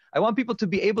culture. I want people to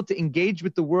be able to engage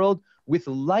with the world with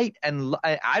light and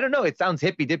I don't know, it sounds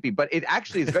hippy-dippy, but it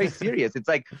actually is very serious. It's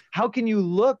like, how can you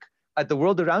look at the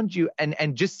world around you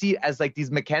and just see it as like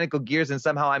these mechanical gears and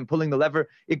somehow I'm pulling the lever?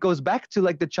 It goes back to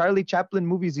like the Charlie Chaplin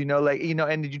movies, you know, like, you know,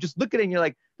 and you just look at it and you're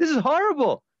like, this is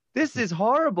horrible. This is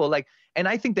horrible. Like, and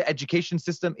I think the education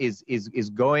system is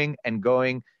going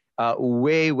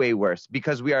way worse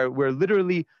because we're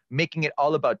literally making it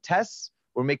all about tests.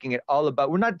 We're making it all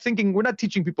about, we're not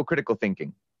teaching people critical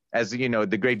thinking, as you know,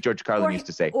 the great George Carlin used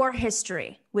to say, or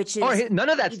history, which is none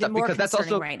of that stuff, because that's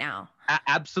also right now.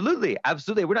 Absolutely.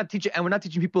 We're not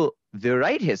teaching people the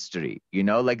right history, you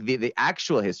know, like the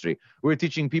actual history. We're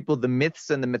teaching people the myths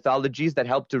and the mythologies that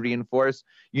help to reinforce,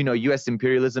 you know, U.S.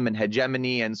 imperialism and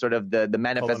hegemony and sort of the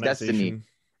manifest destiny.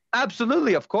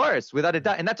 Absolutely, of course, without a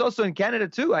doubt. And that's also in Canada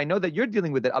too. I know that you're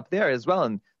dealing with it up there as well.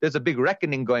 And there's a big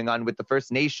reckoning going on with the First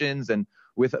Nations and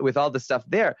with all the stuff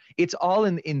there. It's all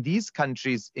in these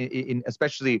countries, in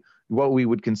especially what we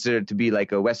would consider to be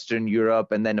like a Western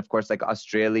Europe. And then, of course, like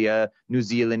Australia, New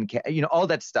Zealand, you know, all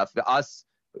that stuff. Us,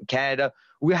 Canada,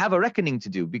 we have a reckoning to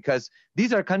do because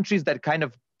these are countries that kind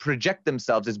of project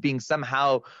themselves as being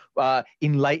somehow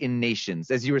enlightened nations,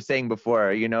 as you were saying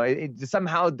before. You know,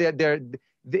 somehow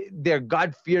they're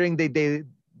God-fearing.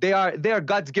 They are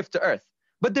God's gift to earth,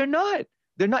 but they're not.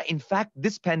 They're not. In fact,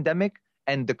 this pandemic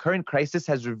and the current crisis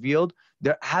has revealed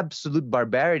their absolute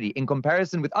barbarity in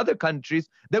comparison with other countries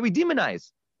that we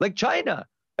demonize, like China.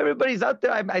 Everybody's out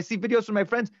there. I see videos from my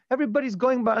friends. Everybody's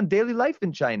going about on daily life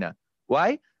in China.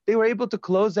 Why? They were able to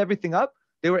close everything up.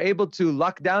 They were able to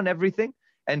lock down everything,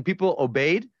 and people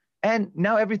obeyed. And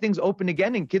now everything's open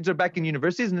again, and kids are back in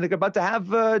universities, and they're about to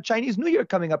have Chinese New Year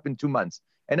coming up in 2 months,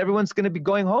 and everyone's going to be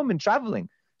going home and traveling.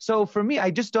 So for me, I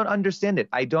just don't understand it.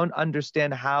 I don't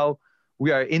understand how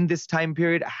we are in this time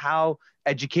period, how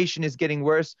education is getting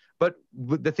worse. But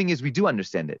the thing is, we do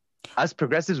understand it. Us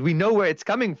progressives, we know where it's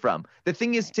coming from. The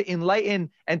thing is to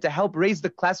enlighten and to help raise the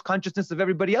class consciousness of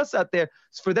everybody else out there,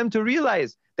 for them to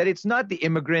realize that it's not the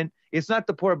immigrant, it's not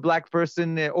the poor black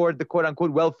person or the quote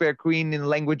unquote welfare queen in the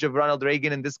language of Ronald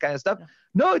Reagan and this kind of stuff.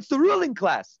 No, it's the ruling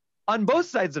class on both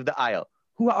sides of the aisle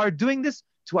who are doing this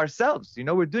to ourselves. You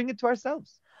know, we're doing it to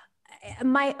ourselves.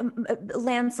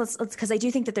 Lance, let's because I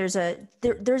do think that there's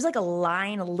like a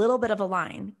line, a little bit of a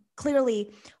line.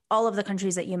 Clearly, all of the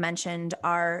countries that you mentioned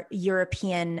are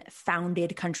European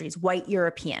founded countries, white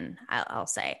European, I'll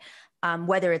say,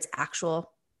 whether it's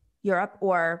actual Europe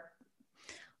or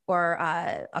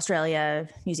Australia,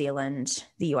 New Zealand,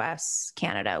 the US,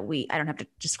 Canada. I don't have to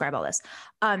describe all this.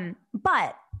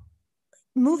 But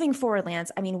moving forward, Lance,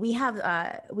 I mean, we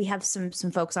have some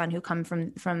folks on who come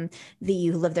from the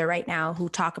EU, who live there right now, who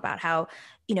talk about how,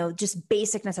 you know, just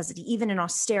basic necessity, even in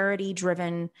austerity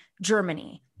driven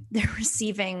Germany, they're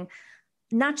receiving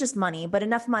not just money, but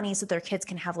enough money so their kids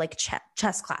can have like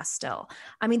chess class still.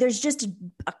 I mean, there's just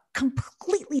a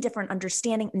completely different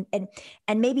understanding.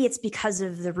 And maybe it's because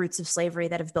of the roots of slavery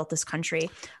that have built this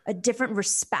country, a different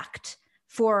respect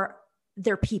for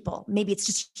their people. Maybe it's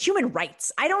just human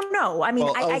rights. I don't know. I mean,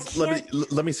 well, I can't.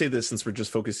 Let me say this, since we're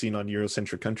just focusing on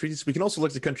Eurocentric countries, we can also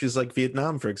look at countries like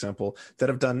Vietnam, for example, that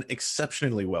have done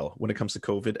exceptionally well when it comes to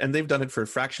COVID. And they've done it for a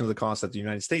fraction of the cost that the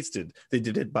United States did. They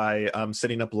did it by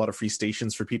setting up a lot of free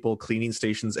stations for people, cleaning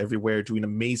stations everywhere, doing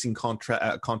amazing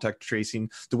contact tracing,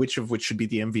 which should be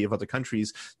the envy of other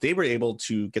countries. They were able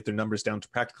to get their numbers down to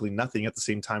practically nothing at the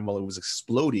same time while it was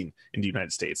exploding in the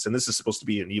United States. And this is supposed to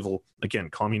be an evil, again,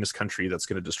 communist country that's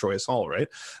going to destroy us all, right?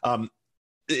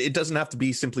 It doesn't have to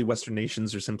be simply Western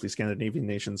nations or simply Scandinavian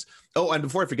nations. Oh, and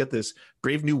before I forget this,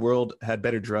 Brave New World had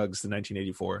better drugs than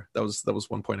 1984. That was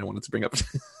one point I wanted to bring up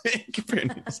comparing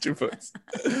these two books.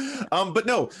 But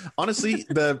no, honestly,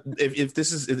 if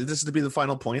this is to be the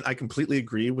final point, I completely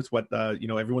agree with what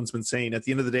everyone's been saying. At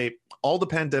the end of the day, all the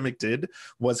pandemic did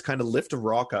was kind of lift a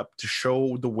rock up to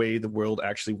show the way the world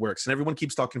actually works. And everyone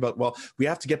keeps talking about, well, we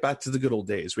have to get back to the good old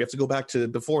days. We have to go back to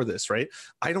before this, right?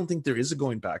 I don't think there is a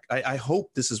going back. I hope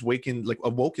hope this has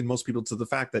awoken most people to the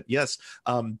fact that, yes,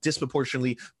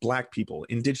 disproportionately Black people,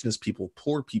 Indigenous people,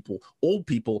 poor people, old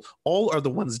people, all are the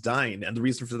ones dying. And the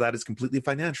reason for that is completely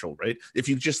financial, right? If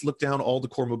you just look down all the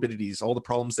comorbidities, all the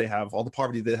problems they have, all the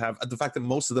poverty they have, the fact that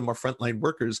most of them are frontline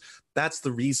workers, that's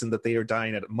the reason that they are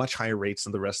dying at much higher rates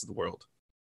than the rest of the world.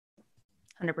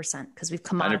 100%, because we've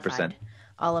commodified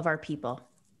all of our people,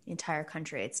 the entire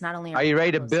country. It's not only. Are you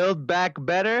ready to build back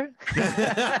better?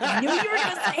 I knew you were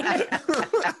going to say that.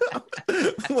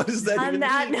 What does that even mean?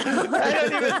 I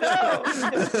don't even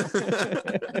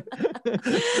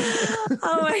know.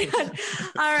 Oh my God.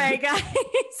 All right, guys.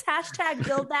 Hashtag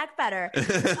build back better.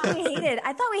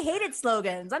 I thought we hated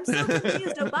slogans. I'm so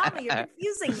confused. Obama, you're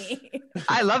confusing me.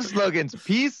 I love slogans.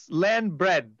 Peace, land,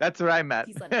 bread. That's where I'm at.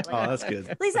 Peace, land, bread. Oh, that's good.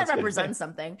 At least that represents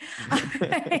something. All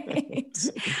right.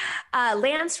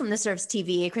 Lance from the Serfs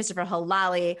TV, Christopher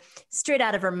Helali, straight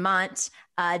out of Vermont,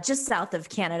 just south of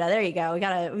Canada. There you go. We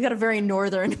got a very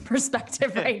northern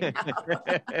perspective right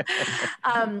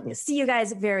now. See you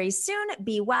guys very soon.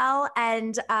 Be well,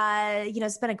 and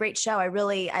it's been a great show.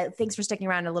 Thanks for sticking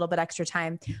around a little bit extra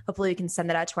time. Hopefully, we can send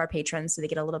that out to our patrons so they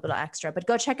get a little bit of extra. But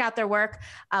go check out their work.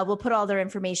 We'll put all their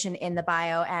information in the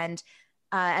bio. And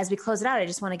as we close it out, I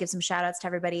just want to give some shout outs to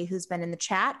everybody who's been in the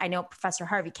chat. I know Professor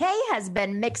Harvey K has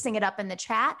been mixing it up in the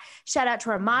chat. Shout out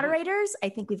to our moderators. I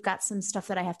think we've got some stuff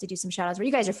that I have to do some shout outs where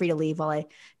you guys are free to leave while I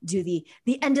do the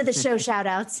end of the show shout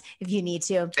outs if you need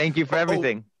to. Thank you for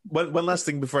everything. One last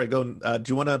thing before I go. Do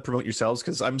you want to promote yourselves?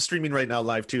 Because I'm streaming right now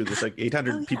live too. There's like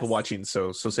 800 people watching.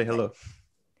 So say hello.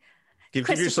 Give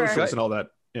your socials and all that.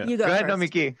 Yeah. You go ahead,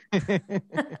 first. Nomiki.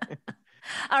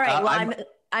 All right. Well,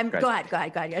 Go ahead. Go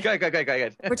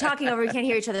ahead. We're talking over. We can't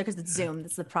hear each other because it's Zoom.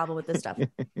 That's the problem with this stuff. All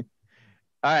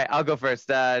right, I'll go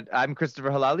first. I'm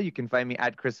Christopher Helali. You can find me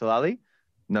at Chris Helali.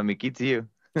 Nomiki, to you.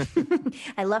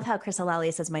 I love how Chris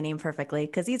Helali says my name perfectly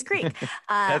because he's Greek.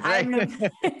 That's right.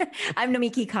 I'm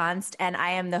Nomiki Konst, and I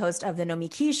am the host of The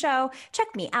Nomiki Show.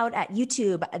 Check me out at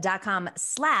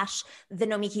youtube.com/The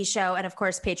Nomiki Show. And of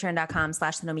course,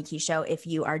 patreon.com/The Nomiki Show if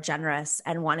you are generous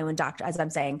and want to as I'm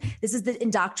saying, this is the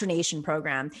indoctrination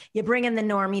program. You bring in the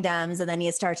normie dumbs and then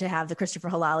you start to have the Christopher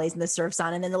Halalis and the Serfs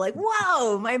on, and then they're like,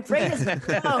 whoa, my brain is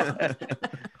blown.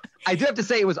 I do have to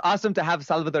say it was awesome to have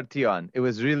Salvador Tio on. It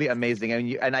was really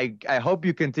amazing. And I hope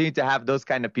you continue to have those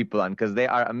kind of people on because they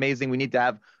are amazing. We need to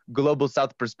have global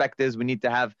South perspectives. We need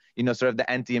to have, sort of the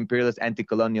anti-imperialist,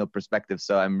 anti-colonial perspective.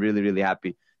 So I'm really, really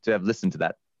happy to have listened to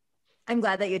that. I'm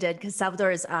glad that you did because Salvador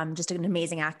is just an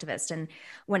amazing activist. And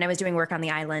when I was doing work on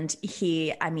the island,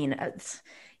 he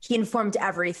informed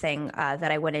everything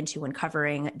that I went into when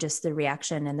covering just the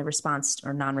reaction and the response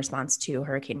or non-response to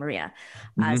Hurricane Maria.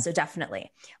 So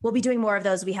definitely. We'll be doing more of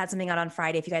those. We had something out on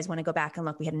Friday. If you guys want to go back and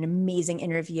look, we had an amazing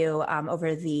interview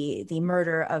over the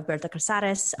murder of Berta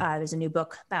Casares. There's a new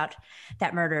book about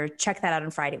that murder. Check that out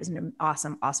on Friday. It was an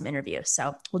awesome, awesome interview.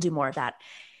 So we'll do more of that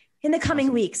in the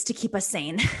coming weeks to keep us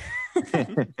sane.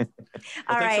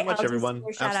 Thanks so much, everyone.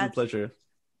 Absolute pleasure.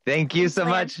 Thank you so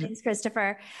much. Thanks,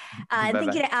 Christopher. And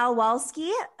thank you to Al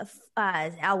Walski.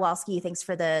 Al Walski, thanks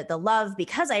for the love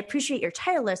because I appreciate your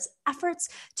tireless efforts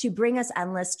to bring us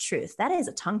endless truth. That is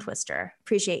a tongue twister.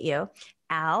 Appreciate you.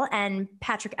 Al and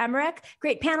Patrick Emmerich.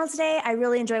 Great panel today. I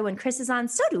really enjoy when Chris is on.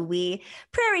 So do we.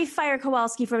 Prairie Fire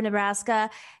Kowalski from Nebraska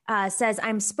says,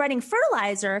 I'm spreading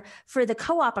fertilizer for the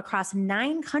co-op across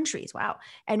 9 countries. Wow.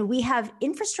 And we have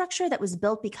infrastructure that was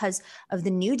built because of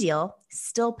the New Deal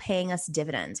still paying us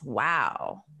dividends.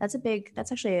 Wow. That's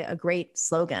actually a great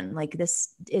slogan. Like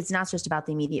this is not just about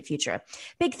the immediate future.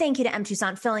 Big thank you to M.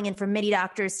 Toussaint filling in for MIDI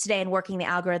doctors today and working the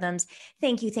algorithms.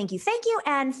 Thank you.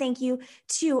 And thank you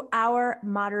to our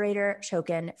moderator,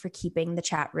 Chokin, for keeping the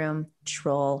chat room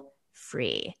troll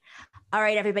free. All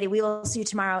right, everybody, we will see you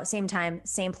tomorrow, same time,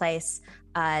 same place.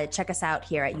 Check us out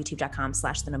here at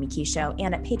youtube.com/The Nomiki Show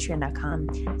and at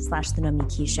patreon.com/The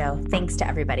Nomiki Show. Thanks to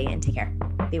everybody and take care.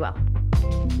 Be well.